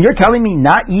Simanim. And you're telling me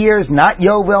not years, not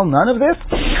Yovel, none of this?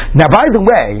 Now, by the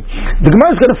way, the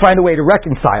Gemara is going to find a way to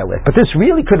reconcile it, but this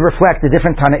really could reflect a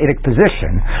different Tanaitic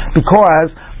position,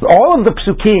 because all of the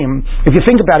psukim, if you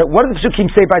think about it, what do the psukim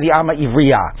say by the Amma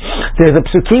Ivriya? There's a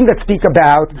psukim that speak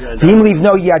about whatever,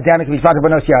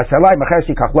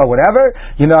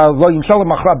 lo yimshalom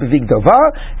machra b'vig dova.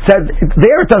 Says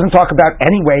there it doesn't talk about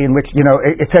any way in which,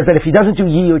 it says that if he doesn't do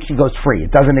yiyud, he goes free.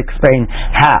 It doesn't explain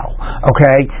how.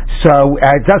 Okay, so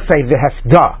it does say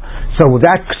v'hesda. So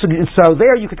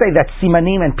there you could say that's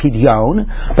simanim and pidyon,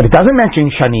 but it doesn't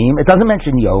mention shanim. It doesn't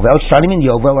mention yovel. Shanim and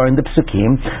yovel are in the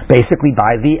psukim basically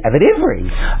by the Eved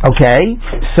Ivri. Okay,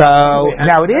 so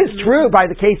now it is true by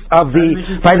the case of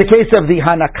the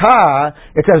Hanakah,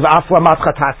 it says Aflamat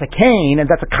Chatasa Kain, and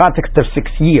that's a context of 6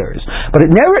 years. But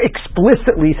it never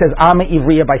explicitly says Ama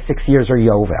Ivriya by 6 years or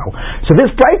Yovel. So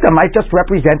this breita might just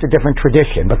represent a different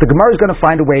tradition, but the Gemara is going to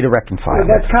find a way to reconcile.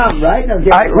 That's common, right?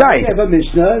 Right.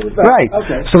 Right.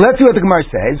 Okay. So let's see what the Gemara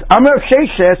says. Amar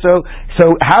Sheisha. So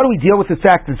how do we deal with the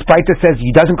fact that this breita says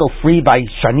he doesn't go free by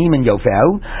Shanim and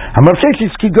Yovel? Amar Sheisha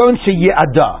is Kigon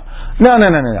Sheyi'ada. No.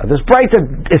 This breita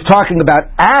is talking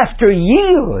about after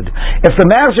Yiyud. If the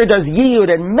master does Yiyud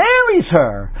and marries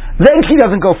her, then she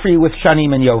doesn't go free with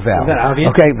Shanim and Yovel. Is that obvious?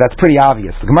 Okay, that's pretty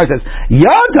obvious. The Gemara says,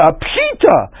 Yada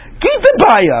Pshita, Gita,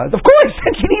 of course,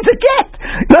 then she needs a get.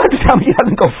 Not to tell me he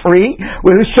doesn't go free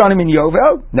with his Shanim and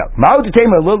Yovel. No. No,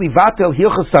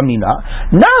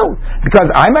 because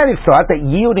I might have thought that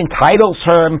Yiyud entitles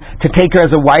her to take her as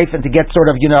a wife and to get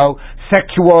sort of,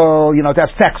 sexual, to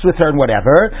have sex with her and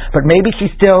whatever, but maybe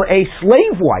she's still a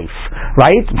slave wife,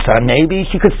 right? So maybe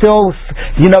she could still,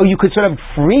 you could sort of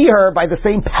free her by the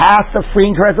same path of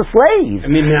freeing her as a slave.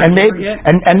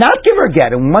 And not give her a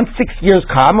get. And once 6 years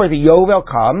come, or the Yovel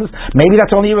comes, maybe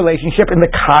that's only a relationship in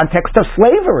the context of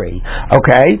slavery.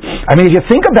 Okay? I mean, if you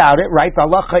think about it, right, the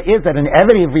halacha is that an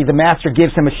Eved Ivri, the master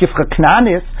gives him a shifcha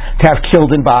knanis to have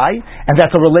children by, and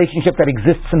that's a relationship that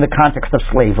exists in the context of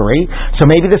slavery. So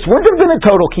maybe this wouldn't have been a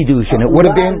total Kiddushin. It would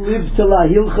have been the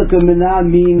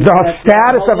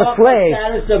status of a slave.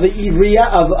 The status of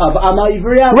Ama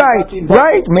Ivriya.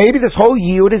 Right. Maybe this whole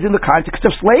Yiyud is in the context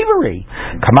of slavery.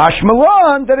 Kamash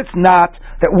Malon, that it's not.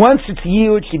 That once it's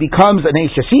Yiyud, she becomes an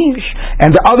Eishashish, and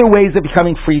the other ways of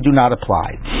becoming free do not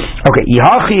apply. Okay,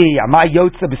 Ihachi, Ama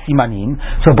Yotza b'Simanim.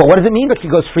 So, but what does it mean that she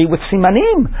goes free with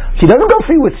Simanim? She doesn't go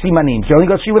free with Simanim. She only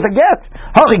goes free with a get.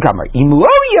 Hachi Kamar. Imu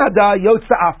Yada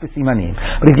Yotza af b'Simanim.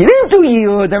 But if you didn't do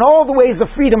Yiyud, then all the ways of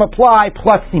freedom apply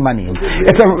plus Simanim.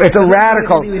 It's a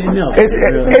radical. You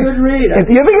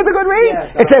think it's a good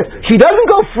read? It says she doesn't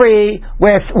go free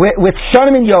with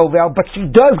Shanim and Yovel, but she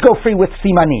does go free with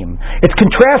Simanim. It's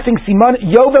contrasting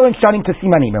Yovel and Shanim to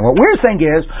Simanim. And what we're saying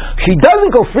is, she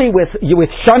doesn't go free with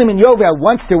Shanim and Yovel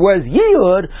once there was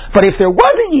Yiyud, but if there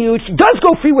wasn't Yiyud, she does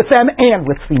go free with them and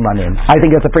with Simanim. I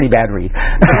think that's a pretty bad read.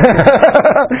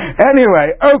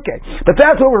 Anyway, okay. But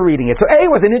that's what we're reading it. So A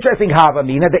was an interesting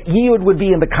Havamina, that Yiyud would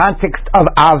be in the context of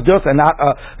Avdos and not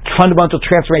a fundamental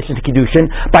transformation to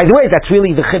Kiddushin. By the way, that's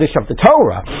really the Chiddush of the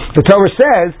Torah. The Torah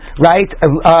says, right,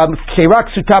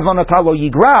 Sherak Sutav Onotalo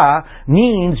Yigra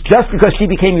means just because she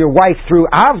became your wife through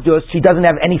Avdus, she doesn't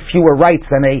have any fewer rights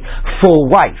than a full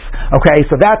wife. Okay,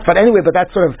 so that's not. But anyway, but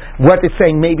that's sort of what it's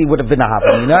saying maybe would have been a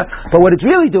Havamina. But what it's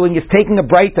really doing is taking a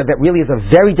Breita that really is a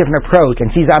very different approach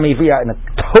and sees Am Ivriya in a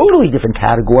totally different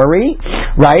category,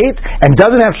 right? And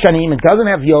doesn't have Shanim, and doesn't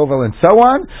have Yovel, and so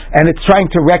on, and it's trying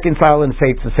to reconcile and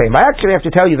say it's the same. I actually have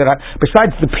to tell you that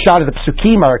besides the Pshat of the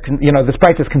Psukim, this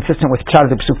Breita is consistent with Pshat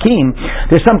of the Psukim,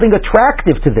 there's something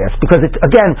attractive to this, because it,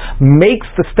 again, makes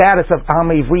the status of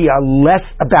Am Ivriya less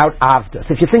about Avdus.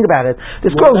 If you think about it,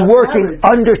 this girl's working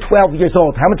under 12 years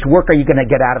old. How much work are you going to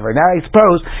get out of her? Now, I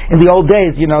suppose, in the old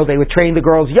days, they would train the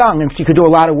girls young, and she could do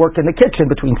a lot of work in the kitchen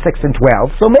between 6 and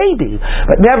 12, so maybe.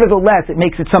 But nevertheless, it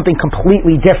makes it something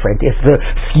completely different if the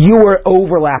fewer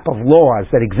overlap of laws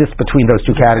that exist between those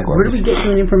two categories. Where do we get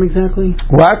Simanim from exactly?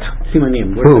 What?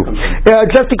 Simanim. Where does it come from?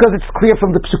 Just because it's clear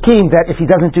from the Psukim that if he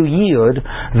doesn't do Yud,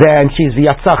 then she's the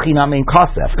Yatzachina Ein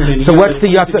Kasef. So what's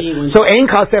the Yatzach? So Ein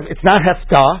Kasef, it's not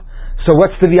Hefta. So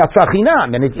what's the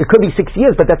Yatzachinam? And it could be 6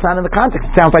 years, but that's not in the context.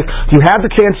 It sounds like you had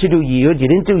the chance to do Yud, you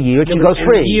didn't do Yud, she goes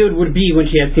free. Yud would be when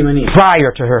she had Simanim.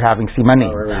 Prior to her having Simanim.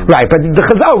 Right, but the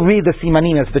Chazal read the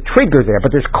Simanim as the trigger there,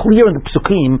 but there's clear in the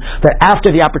Psukim that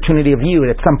after the opportunity of Yud,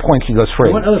 at some point she goes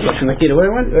free. One other question, what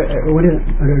I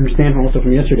understand also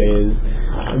from yesterday is,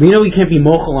 we know we can't be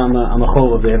mochel on the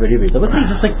whole of the Eved Ivri, but let's say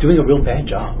he's just doing a real bad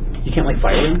job. You can't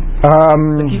fire him?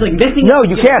 He's missing. No,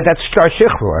 you can't. That's Shtar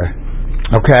Shichrur.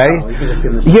 Okay.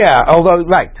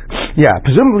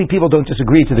 Presumably people don't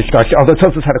disagree to the Shtar. Although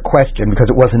Tosfos had a question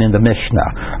because it wasn't in the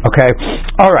Mishnah. Okay.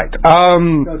 All right.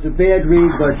 So it's a bad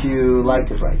read, but you like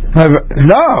the Breita.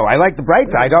 No, I like the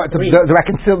Breita. I don't.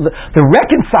 The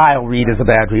reconcile read is a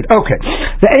bad read. Okay.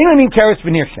 The Einim Teres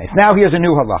V'Nirshnes. Now here's a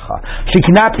new halacha. She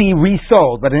cannot be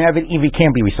resold, but an Eved Ivri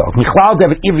can be resold. Michlal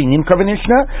Eved Ivri Nimkar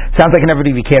V'Nirshna. Sounds like an Eved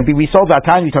Ivri can't be resold. That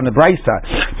time you turn the Breisa.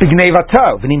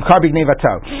 B'Gneivato V'Nimkar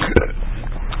B'Gneivato.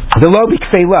 The low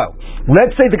b'ksei low.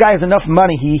 Let's say the guy has enough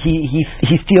money,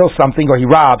 he steals something, or he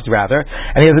robs rather,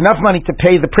 and he has enough money to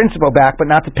pay the principal back,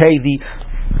 but not to pay the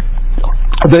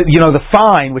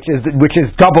fine, which is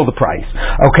double the price.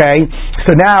 Okay,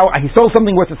 so now he sold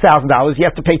something worth $1,000. He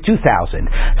has to pay $2,000.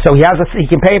 So he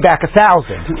can pay back $1,000.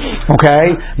 Okay,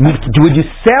 would you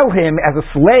sell him as a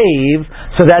slave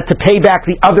so that to pay back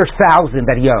the other $1,000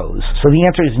 that he owes? So the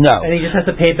answer is no. And he just has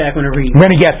to pay it back when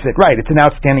he gets it. Right, it's an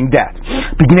outstanding debt.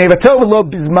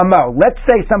 Let's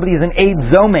say somebody is an Eid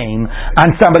Zomein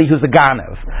on somebody who's a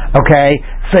Ganav. Okay,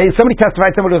 say somebody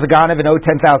testified somebody was a Ganav and owed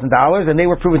 $10,000, and they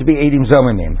were proven to be Eidim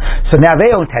Zomein. So now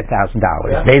they own $10,000.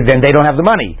 Then they don't have the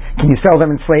money. Can you sell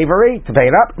them in slavery to pay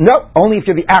it up? No, only if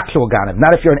you're the actual Ganav,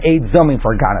 not if you're an Eid Zomein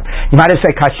for a Ganav. You might have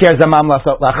said Kasher Zamam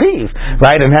Lasot Lachiv,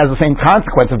 right, and it has the same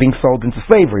consequence of being sold into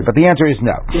slavery. But the answer is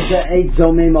no. Does the Eid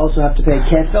Zomein also have to pay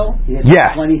kefil?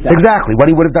 Yes, exactly.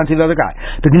 What he would have done to the other guy.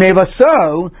 The Gneva.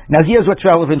 So now here's what's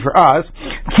relevant for us.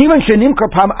 Kivan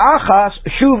Shenimkar Pam Achas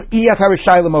Shuv Iyat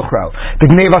Harishai Lemochro.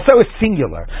 The Gneva is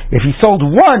singular. If he sold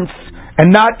once, and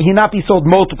he not be sold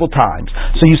multiple times.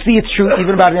 So you see, it's true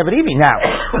even about an Eved Ivri. Now,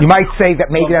 you might say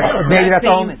that maybe that's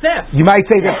only. You might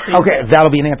say that that'll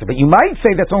be an answer. But you might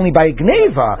say that's only by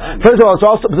Gneva. First of all, it's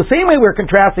also the same way we're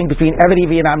contrasting between Eved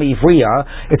Ivri and Am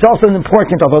Ivriya. It's also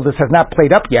important, although this has not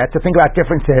played up yet, to think about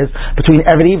differences between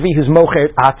Eved Ivri who's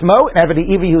Mocher Atzmo and Eved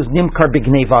Ivri who's Nimkar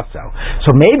B'Gnevaso.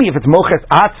 So maybe if it's Mocher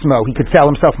Atzmo, he could sell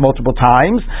himself multiple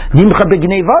times. Nimkar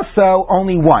B'Gnevaso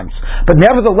only once. But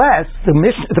nevertheless, the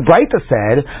Breita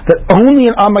said that only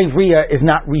an Am Ivriya is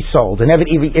not resold, and Eved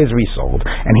Ivri is resold.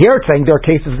 And here it's saying there are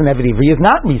cases when Eved Ivri is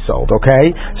not resold. Okay,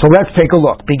 so let's take a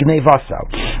look. Bignei Vaso.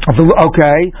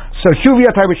 Okay, so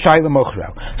Shuviyat Harishai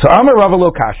Lemochro. So Amar Rava Lo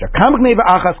Kasha. Kam Gneva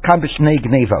Achas Kam B'Shnei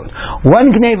Gnevot.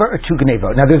 One Gneva or two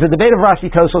Gnevot. Now there's a debate of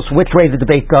Rashi Tosfos which way the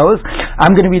debate goes.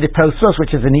 I'm going to read the Tosfos,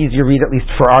 which is an easier read at least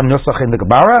for our Nusach in the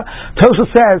Gemara.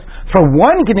 Tosfos says for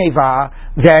one Gneva,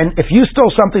 then if you stole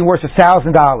something worth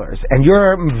 $1,000 and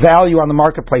your value on the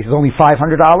marketplace is only $500,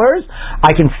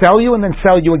 I can sell you and then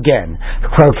sell you again.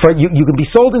 You can be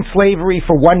sold in slavery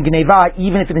for one gneva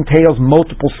even if it entails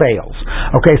multiple sales.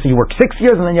 Okay, so you work 6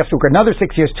 years and then you have to work another 6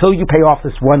 years till you pay off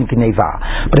this one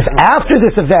gneva. But if after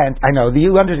this event, I know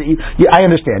I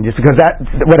understand just because that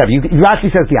whatever you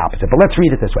actually says the opposite. But let's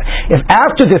read it this way: if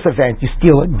after this event you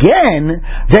steal again,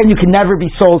 then you can never be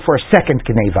sold for a second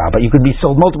gneva, but you could be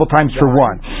sold multiple times for one.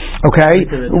 one. Okay,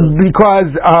 because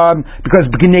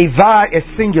gneva is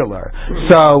singular.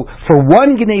 So for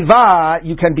one gneva,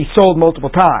 you can be sold multiple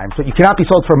times, but you cannot be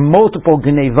sold for multiple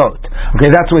gnevot. Okay,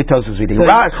 that's the way Tosfos is reading.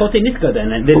 So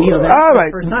then all right.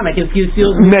 First time I can see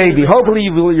maybe. Hopefully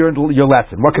you learned your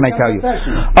lesson. What can I tell you?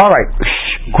 All right,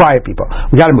 quiet people.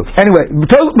 We got to move. Anyway,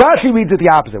 Rashi reads it the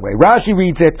opposite way. Rashi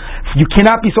reads it: you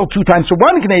cannot be sold 2 times for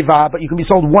one gneva, but you can be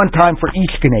sold 1 time for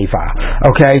each gneva.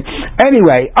 Okay.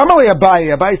 Anyway, Amalei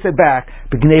Abai said back,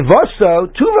 "B'gnevoso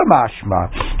tuva mashma."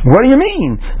 What do you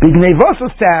mean?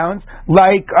 B'gnevoso sounds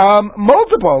like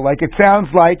multiple. Like it sounds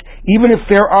like even if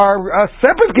there are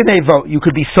separate gnevot, you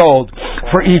could be sold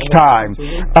for each time.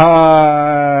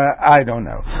 I don't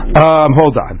know.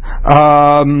 Hold on.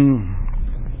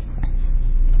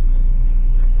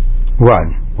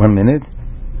 1 minute.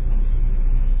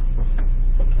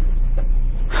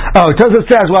 Tosfos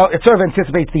says, well, it sort of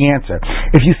anticipates the answer.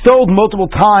 If you sold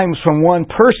multiple times from one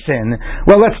person,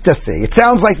 well, let's just see. It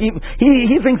sounds like he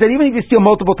thinks that even if you steal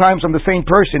multiple times from the same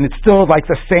person, it's still like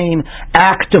the same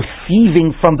act of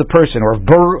thieving from the person or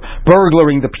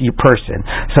burglaring the person.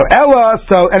 So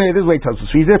anyway, this is the way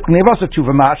Tosfos reads it.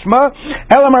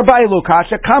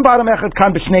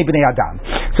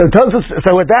 So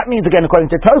what that means, again, according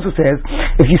to Tosfos, is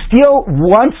if you steal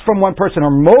once from one person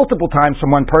or multiple times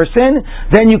from one person,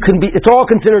 then it's all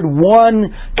considered one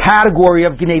category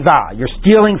of gneva. You're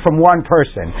stealing from one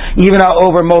person, even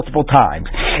over multiple times.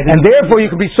 And therefore you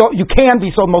can be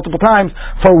sold multiple times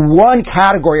for one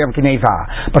category of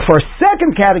gneva. But for a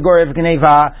second category of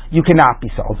gneva, you cannot be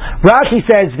sold. Rashi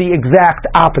says the exact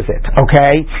opposite,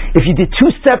 okay? If you did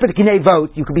 2 separate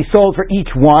gnevot, you could be sold for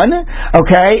each one,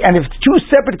 okay? And if it's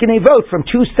 2 separate gnevot from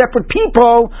 2 separate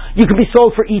people, you can be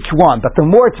sold for each one. But the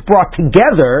more it's brought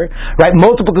together, right,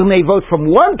 multiple gnevot from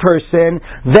one person,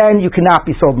 then you cannot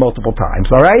be sold multiple times,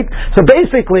 alright? So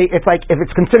basically, it's like if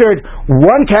it's considered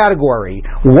one category,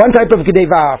 one type of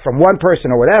gneva from one person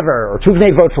or whatever, or 2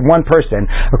 gnevot from one person,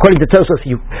 according to Tosfos,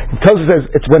 Tosfos says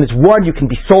it's when it's one, you can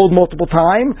be sold multiple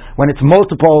times. When it's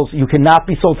multiples, you cannot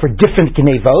be sold for different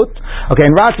gnevot. Okay,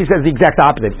 and Rashi says the exact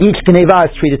opposite. Each gneva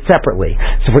is treated separately.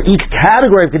 So for each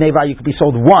category of gneva, you can be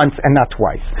sold once and not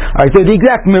twice. Alright, they're the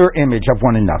exact mirror image of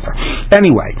one another.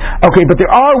 Anyway, okay, but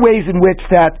there are ways in which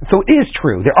so it is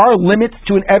true. There are limits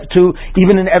to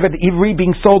even an Eved Ivri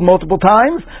being sold multiple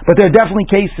times, but there are definitely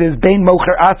cases, Bein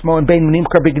Mocher Atzmo and Bein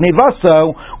Nimkar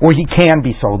B'Gnevaso, where he can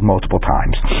be sold multiple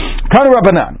times. Tana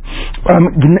Rabbanan,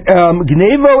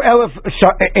 Gnevo Elef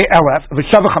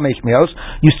V'Shava Chamesh Meos,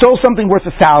 you stole something worth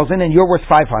 1,000 and you're worth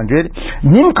 500.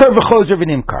 Nimkar V'Chozer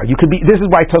V'Nimkar. You could be. This is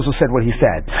why Tosfos said what he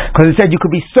said, because he said you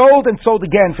could be sold and sold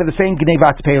again for the same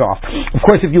Gneva to pay it off. Of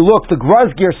course, if you look, the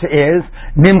Graz Girsa is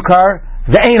Nimkar.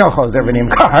 The Eino Chozer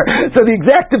V'Nimkar. So the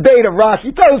exact debate of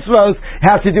Rashi Tosfos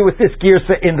has to do with this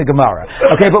Girsa in the Gemara.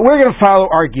 Okay, but we're going to follow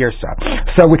our Girsa.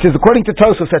 So, which is according to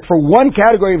Tosfos that for one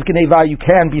category of Gneva you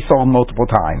can be sold multiple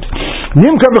times.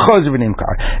 Nimkar V'Chozer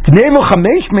V'Nimkar. Gnevo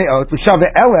Chamesh Me'ot V'Shave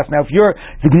Elef. Now, if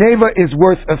the Gneva is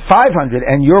worth 500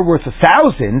 and you're worth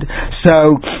 1,000,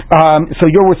 so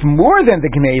you're worth more than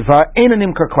the Gneva in a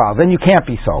Nimkar Klal, then you can't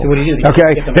be sold. So what do you do?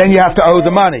 Okay, then you have to owe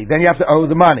the money.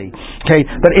 Okay,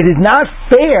 but it is not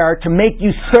fair to make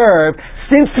you serve,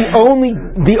 since the only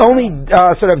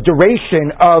sort of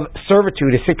duration of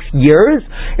servitude is 6 years.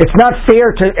 It's not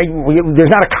fair to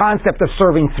there's not a concept of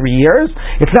serving 3 years.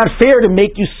 It's not fair to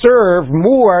make you serve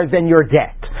more than your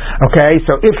debt. Okay,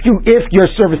 so if your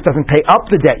service doesn't pay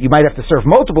up the debt, you might have to serve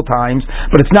multiple times,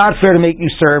 but it's not fair to make you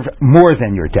serve more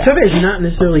than your debt. Chovevei is not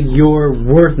necessarily your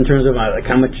worth in terms of like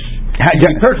how much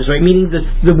you purchase, right? Meaning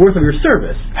the worth of your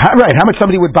service. Right, how much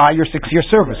somebody would buy your 6-year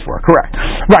service for. Correct.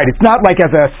 Right, it's not like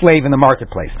as a slave in the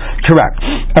marketplace. Correct.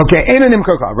 Okay,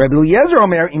 Rabbi Eliezer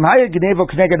Omer, Imhaya Gnevo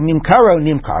Kneged Mimkaro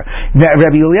Nimkar.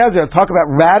 Rabbi Eliezer talk about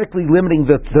radically limiting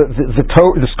the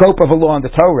scope of a law in the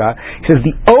Torah. He says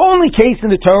the only case in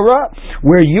the Torah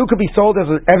where you could be sold as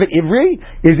an Eved Ivri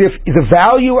is if the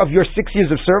value of your 6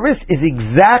 years of service is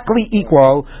exactly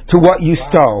equal to what you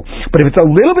stole. But if it's a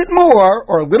little bit more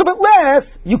or a little bit less,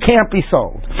 you can't be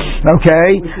sold.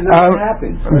 Okay?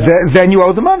 Then you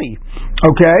owe the money.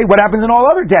 Okay? What happens in all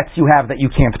other debts you have that you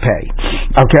can't pay?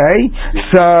 Okay?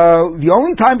 So the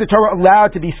only time the Torah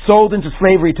allowed to be sold into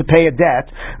slavery to pay a debt,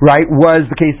 right, was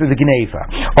the case of the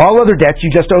Gneva. All other debts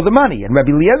you just owe the money. And Rabbi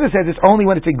Eliezer says it's only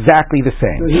when it's exactly the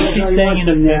same. So he's saying in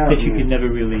effect that you can never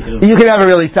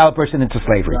really sell a person into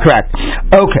slavery. Right. Correct.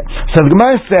 Okay. So the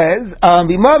Gemara says,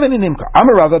 Rabbi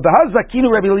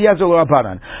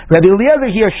Eliezer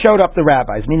here showed up the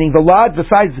rabbis, meaning the lodge,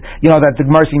 besides, that the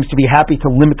Gemara seems to be happy to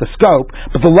limit the scope,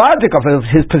 but the logic of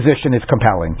his position is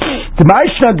compelling.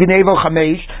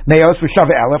 meos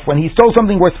v'shava elef, when he stole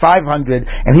something worth 500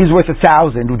 and he's worth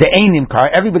 1,000, the ein nimkar,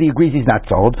 everybody agrees he's not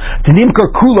sold. The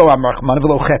nimkar kulo amar Rahman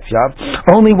v'lo chetzav,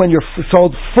 only when you're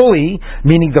sold fully,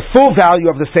 meaning the full value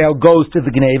of the sale goes to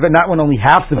the gneva, not when only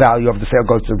half the value of the sale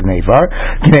goes to the gneva.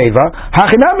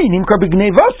 Hachinami nimkar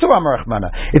b'gneva so amar Rahman.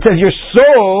 It says you're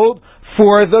sold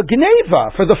for the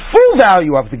gneva, for the full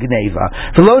value of the gneva.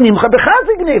 But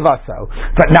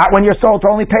not when you're sold to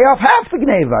only pay off half the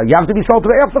gneva. You have to be sold to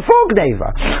pay off the full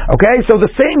gneva. Okay, so the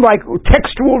same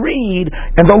textual read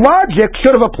and the logic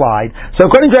should have applied. So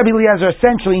according to Rabbi Eliezer,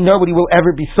 essentially nobody will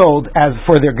ever be sold as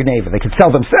for their gneva. They could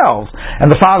sell themselves,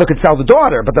 and the father could sell the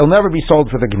daughter, but they'll never be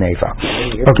sold for the gneva.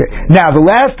 Okay, now the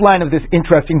last line of this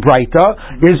interesting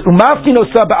braita is umaftino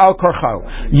saba al korcho.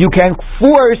 You can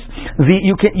force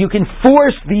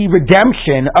the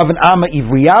redemption of an Amma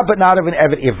Ivriya, but not of an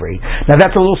Evet Ivri. Now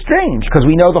that's a little strange, because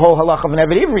we know the whole halach of an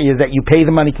Evet Ivri is that you pay the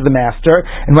money to the master,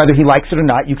 and whether he likes it or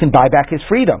not, you can buy back his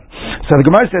freedom. So the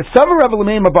Gemara says,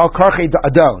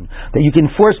 that you can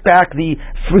force back the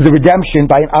redemption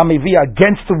by an Amma Ivriya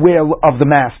against the will of the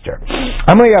master.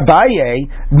 So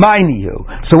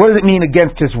what does it mean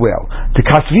against his will?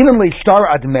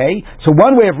 So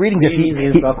one way of reading this,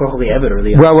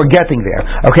 well, we're getting there.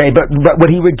 Okay, but what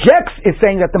he rejects is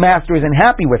saying that the master isn't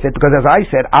happy with it, because as I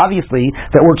said, obviously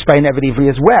that works by an Evet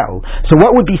Ivri as well. So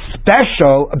what would be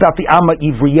special about the Amma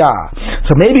Ivriya?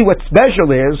 So maybe what's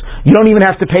special is you don't even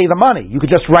have to pay the money. You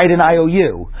could just write an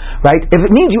IOU, right? If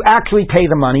it means you actually pay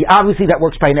the money, obviously that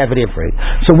works by an Evet Ivri.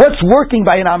 So what's working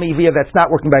by an Amma Ivriya that's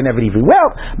not working by an Evet Ivri?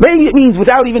 Well, maybe it means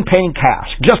without even paying cash,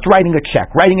 just writing a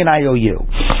check, writing an IOU.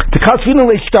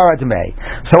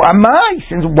 So Amai,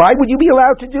 since why would you be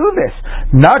allowed to do this?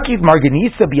 Nakiv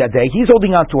Marganisa biyadeh. He's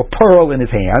holding on to a pearl in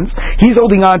his hands. He's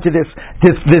holding on to this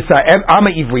Amma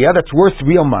Ivriya that's worth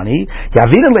real money.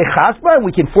 Yavin lechasba.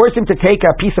 We can force him to take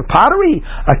a piece of pottery,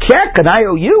 a check, an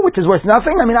IOU, which is worth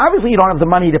nothing. I mean, obviously you don't have the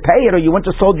money to pay it, or you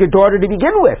wouldn't have sold your daughter to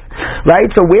begin with,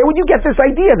 right? So where would you get this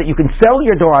idea that you can sell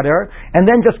your daughter and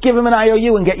then just give him an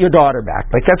IOU and get your daughter back?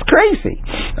 Like, that's crazy.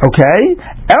 Okay?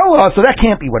 Ella, so that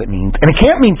can't be what it means, and it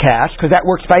can't mean cash because that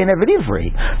works by an Evet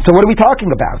Ivri. So what are we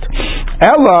talking about?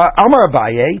 Ella Amar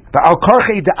Abaye, Al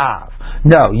Karche Da'av.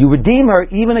 No, you redeem her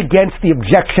even against the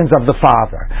objections of the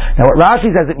father. Now what Rashi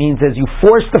says it means is you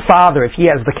force the father, if he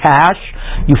has the cash,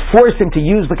 you force him to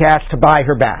use the cash to buy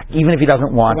her back, even if he doesn't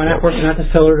want to. Why not force him not to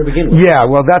sell her to begin with? Yeah,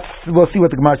 well we'll see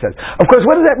what the Gemara says. Of course,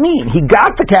 what does that mean? He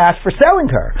got the cash for selling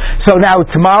her. So now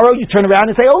tomorrow you turn around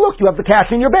and say, oh look, you have the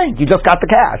cash in your bank. You just got the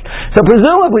cash. So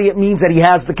presumably it means that he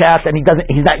has the cash and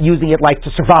he's not using it like to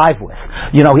survive with.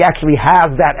 You know, he actually has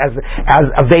that as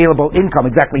available income.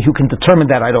 Exactly who can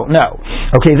determine that, I don't know.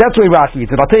 Okay, that's the way Rashi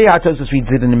reads it. I'll tell you how Tosfos reads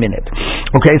it in a minute.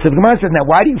 Okay, so the Gemara says, now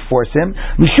why do you force him?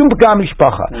 Mishum pagam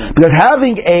mishpacha. Because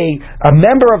having a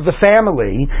member of the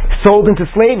family sold into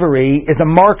slavery is a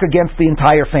mark against the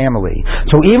entire family.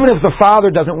 So even if the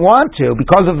father doesn't want to,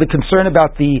 because of the concern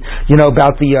about the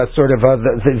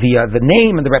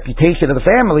name and the reputation of the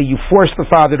family, you force the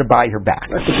father to buy her back.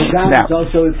 But the pagam is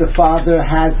also if the father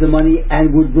has the money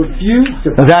and would refuse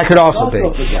to buy. That could also be.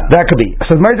 That could be.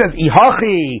 So the Gemara says,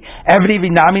 Ihachi. If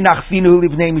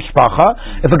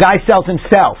a guy sells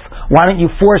himself, why don't you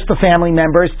force the family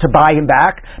members to buy him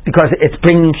back? Because it's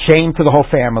bringing shame to the whole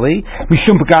family.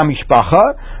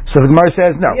 So the Gemara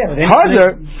says no.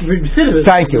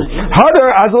 Thank you.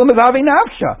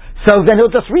 So then he'll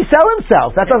just resell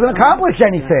himself. That doesn't accomplish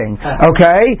anything.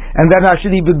 Okay? And then that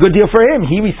should be a good deal for him.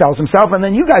 He resells himself and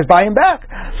then you guys buy him back.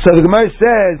 So the Gemara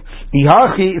says, so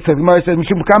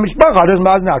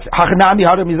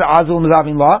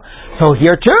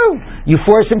here too, you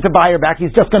force him to buy her back.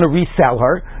 He's just going to resell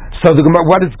her. So the Gemara,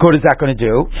 what is good is that going to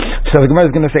do? So the Gemara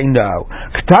is going to say no.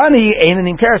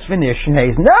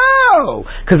 No,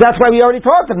 because that's why we already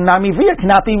talked that an Amivriya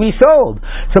cannot be resold.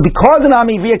 So because an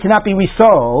Amivriya cannot be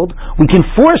resold, we can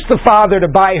force the father to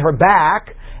buy her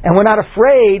back, and we're not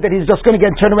afraid that he's just going to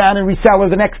turn around and resell her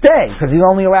the next day, because he's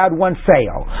only allowed one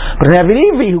sale. But an Evet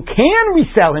Ivri who can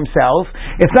resell himself,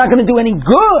 it's not going to do any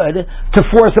good to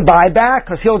force a buyback,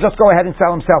 because he'll just go ahead and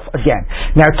sell himself again.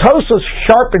 Now Tosfos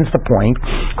sharpens the point,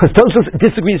 because Tosfos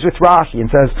disagrees with Rashi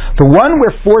and says, the one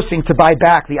we're forcing to buy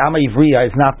back the Amma Ivriya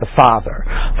is not the father.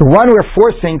 The one we're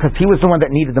forcing, because he was the one that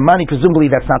needed the money,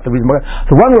 presumably that's not the reason.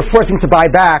 The one we're forcing to buy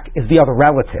back is the other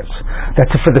relatives.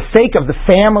 That's for the sake of the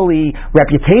family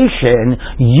reputation,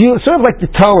 you sort of like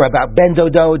the Torah about Ben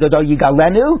Dodo, Dodo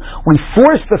Yigalenu, we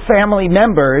force the family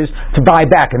members to buy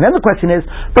back. And then the question is,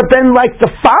 but then like the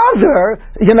father,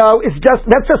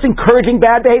 that's just encouraging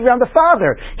bad behavior on the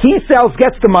father. He sells,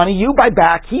 gets the money, you buy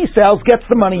back. He sells, gets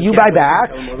the money, you buy back.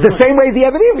 The same way the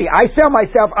Eved Ivri. I sell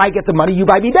myself, I get the money, you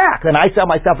buy me back. Then I sell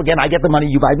myself again, I get the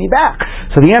money, you buy me back.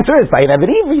 So the answer is, by an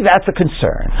Eved Ivri, that's a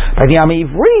concern. By the Am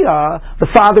Ivriya, the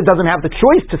father doesn't have the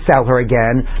choice to sell her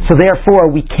again, so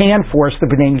therefore we can force the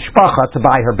Bnei Mishpacha to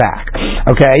buy her back.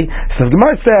 Okay? So the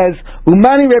Gemara says,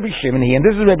 Umani Rabbi Shimon, and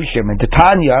this is Rabbi Shimon,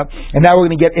 Tanya, and now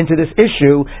we're going to get into this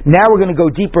issue. Now we're going to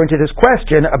go deeper into this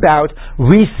question about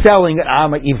reselling an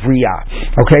Amma Ivriya.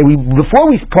 Okay? Before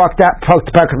we talked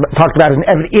about an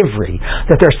Eved Ivri,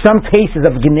 that there are some cases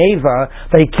of Geneva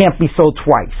that it can't be sold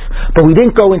twice. But we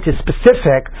didn't go into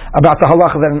specific about the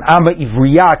halacha that an Amma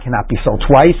Ivriya cannot be sold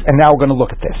twice, and now we're going to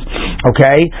look at this.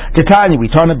 Okay? Tanya, we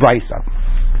turn to Brisa.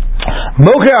 A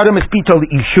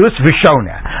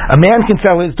man can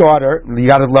sell his daughter. You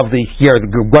got to love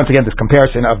once again this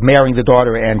comparison of marrying the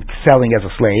daughter and selling as a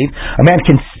slave. A man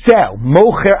can sell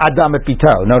mocher adam et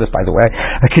bito. Notice, by the way,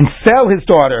 can sell his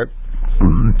daughter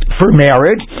for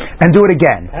marriage and do it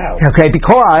again. Okay,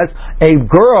 because a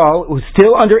girl who's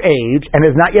still underage and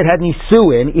has not yet had any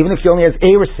suin, even if she only has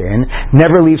erisin,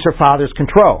 never leaves her father's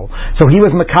control. So he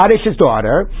was makadesh his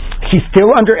daughter, she's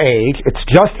still underage, it's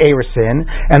just erisin,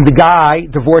 and the guy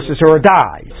divorces her or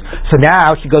dies. So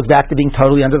now she goes back to being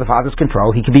totally under the father's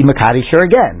control. He can be makadesh her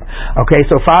again. Okay,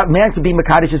 so man could be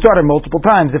makadesh his daughter multiple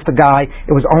times if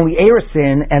it was only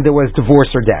erisin and there was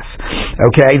divorce or death.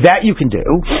 Okay, that you can do.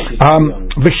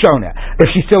 Vishona,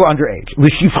 if she's still underage.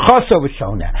 L'shivchaso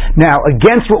vishona. Now,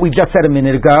 against what we just said a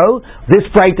minute ago, this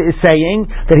Breita is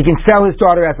saying that he can sell his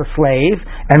daughter as a slave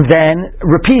and then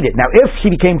repeat it. Now, if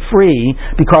she became free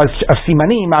because of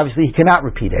simanim, obviously he cannot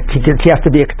repeat it. She has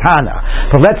to be a katana.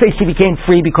 But let's say she became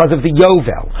free because of the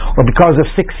yovel or because of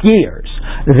 6 years.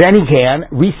 Then he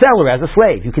can resell her as a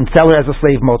slave. You can sell her as a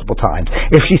slave multiple times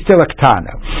if she's still a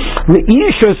katana.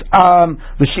 L'ishus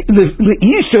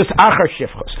achar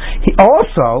shifchos.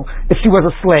 Also, if she was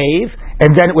a slave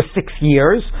and then it was 6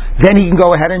 years, then he can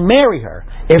go ahead and marry her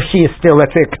if she is still,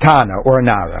 let's say, a katana or a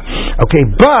nara. Okay,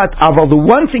 but although the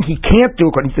one thing he can't do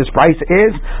according to this price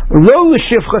is lo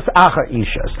l'shivchas acha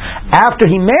ishas. After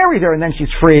he married her and then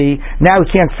she's free, now he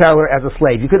can't sell her as a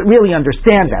slave. You could really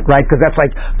understand that, right? Because that's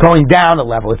like going down a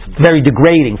level. It's very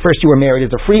degrading. First you were married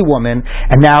as a free woman,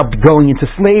 and now going into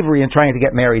slavery and trying to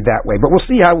get married that way. But we'll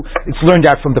see how it's learned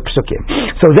out from the Pesukim.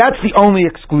 So that's the only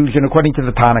exclusion according to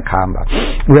the Tana Kama,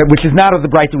 which is not of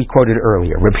the Breita we quoted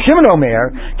earlier. Reb Shimon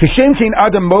Omer, Kishem Shein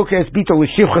Adam Moches Bito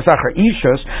L'Shivchas Achar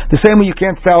Ishus, the same way you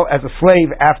can't sell as a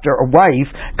slave after a wife,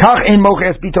 Kach Ein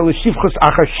Moches Bito L'Shivchas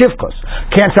Achar Shivchus,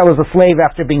 can't sell as a slave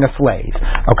after being a slave.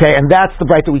 Okay, and that's the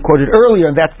Breita we quoted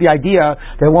earlier, and that's the idea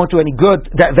that it won't do any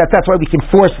good, that's why we can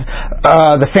force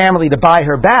the family to buy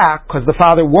her back, because the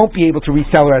father won't be able to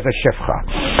resell her as a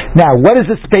shivcha. Now, what is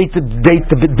this debate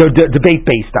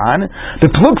based on?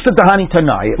 The Plukes of Dahani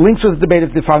Tanai, it links with the debate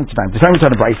of the following time. The time we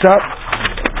turn to Brisa.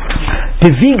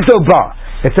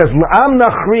 It says, L'am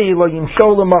nachri lo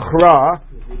yimshol l'machra.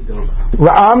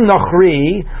 L'am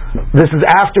nachri, this is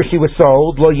after she was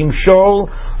sold, lo yimshol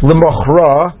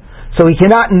l'machra. So he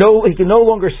can no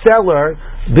longer sell her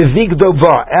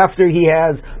b'vigdova, after he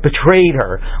has betrayed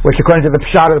her, which according to the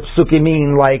pshat of the psukim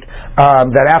mean like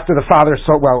that after the father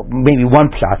maybe one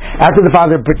pshat, after the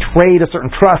father betrayed a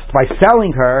certain trust by selling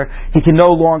her, he can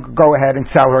no longer go ahead and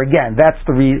sell her again. That's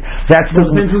the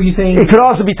who you saying? It could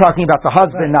also be talking about the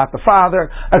husband, not the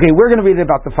father. Okay, we're going to read it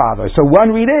about the father. So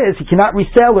one read is he cannot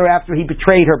resell her after he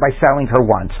betrayed her by selling her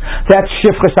once. That's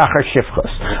shifchus achar shifchus.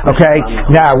 Okay,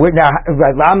 now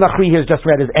Lam Nachri here is just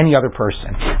read as any other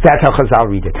person. That's how Chazal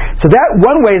read it. So that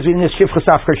one way is reading this shifchus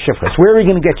achar shifchus. Where are we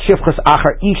going to get shifchus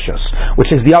achar ishus, which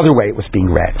is the other way it was being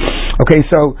read? Okay,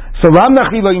 so Lam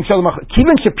Nachri lo yimshol l'machra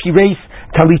kiven shepireis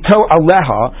talito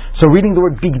aleha. So reading the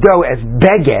word bigdo as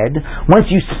beged, once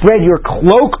you spread your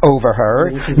cloak over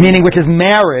her, meaning which is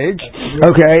marriage.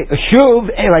 Okay, shuv,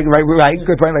 right,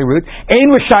 good point, like Ruth. Ein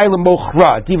rishai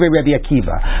l'mochra divrei Rabbi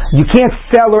Akiva. You can't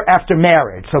sell her after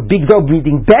marriage. So bigdo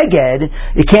reading beged,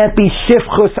 it can't be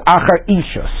shifchus achar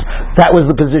ishus. That was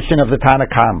the position of the Tana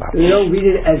Kama. You don't read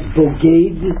it as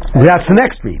boged. That's the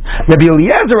next read. Rabbi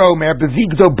Eliezer Omer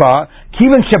bevigdo ba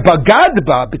kiven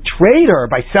shebagadba, betrayed her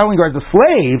by selling her as a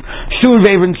slave. Shul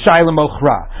vevin shai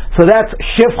l'mochra. So that's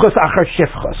shifchus achar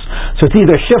shifchus. So it's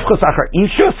either shifchus achar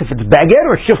ishus if it's beged,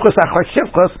 or shifchus achar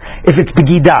shifchus if it's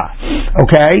begida.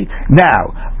 Okay?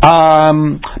 Now,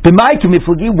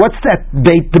 what's that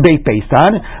debate based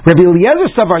on? Rabbi Eliezer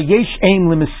savar yesh aim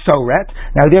lemisoret.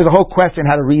 Now there's a whole question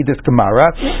how to read this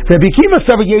Gemara. Rabbi Akiva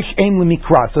savar yesh aim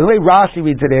lemikra. So the way Rashi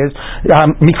reads it is,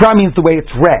 mikra means the way it's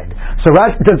read. So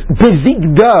Rashi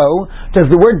does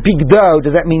the word bigdo,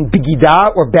 does that mean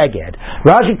bigida or beged?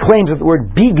 Rashi claims that the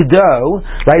word bigdo,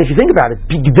 right, if you think about it,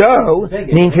 bigdo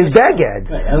means his beged.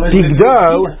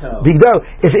 Bigdo.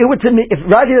 If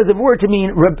Rashi does the word to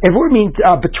mean, if it would mean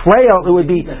betrayal, it would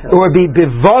be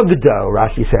bevogdo,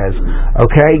 Rashi says.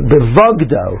 Okay?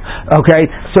 Bevogdo. Okay?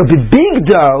 So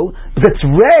bigdo, that's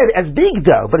read as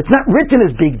bigdo, but it's not written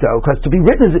as bigdo, because to be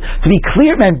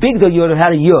clear, man, bigdo, you would have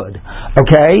had a yud.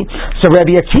 Okay? So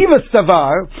Rabbi Akiva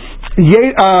Savar,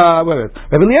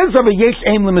 Rabbi Eliezer Savar yesh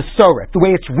aim lemisoret, the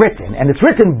way it's written, and it's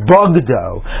written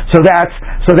bogdo. So that's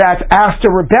after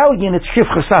rebellion, it's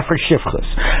shifchus achar shifchus.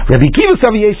 Rabbi Akiva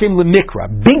Savar yesh aim lemikra.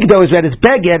 Bigdo is read as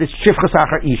beged, it's shifchus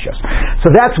achar ishus.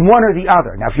 So that's one or the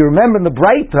other. Now, if you remember in the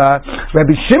Breita,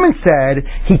 Rabbi Shimon said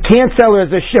he can't sell her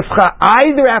as a shifcha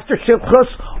either after shifchus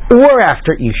or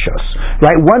after ishus.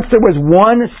 Right? Once there was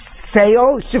one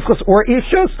sale, shifchus or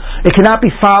ishus, it cannot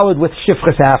be followed with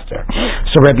shifchus after.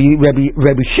 So Rabbi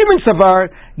Shimon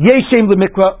Savar yeshem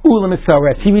lemikra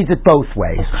ulemisoret. He reads it both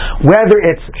ways. Whether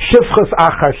it's shifchus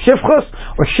achar shifchus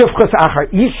or shifchus achar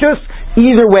ishus,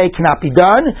 either way cannot be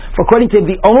done. For according to him,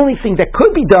 the only thing that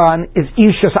could be done is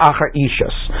ishus achar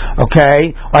ishus.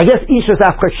 Okay? Or I guess ishus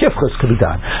achar shifchus could be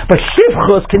done. But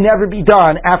shifchus can never be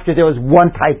done after there was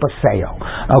one type of sale.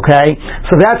 Okay?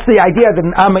 So that's the idea that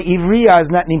an Amma Ivriya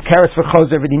is not named Keres for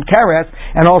Choser V'Din Keres,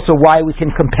 and also why we can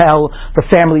compel the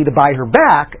family to buy her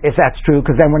back, if that's true,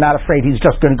 because then we're not afraid he's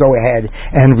just going to go ahead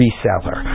and resell her.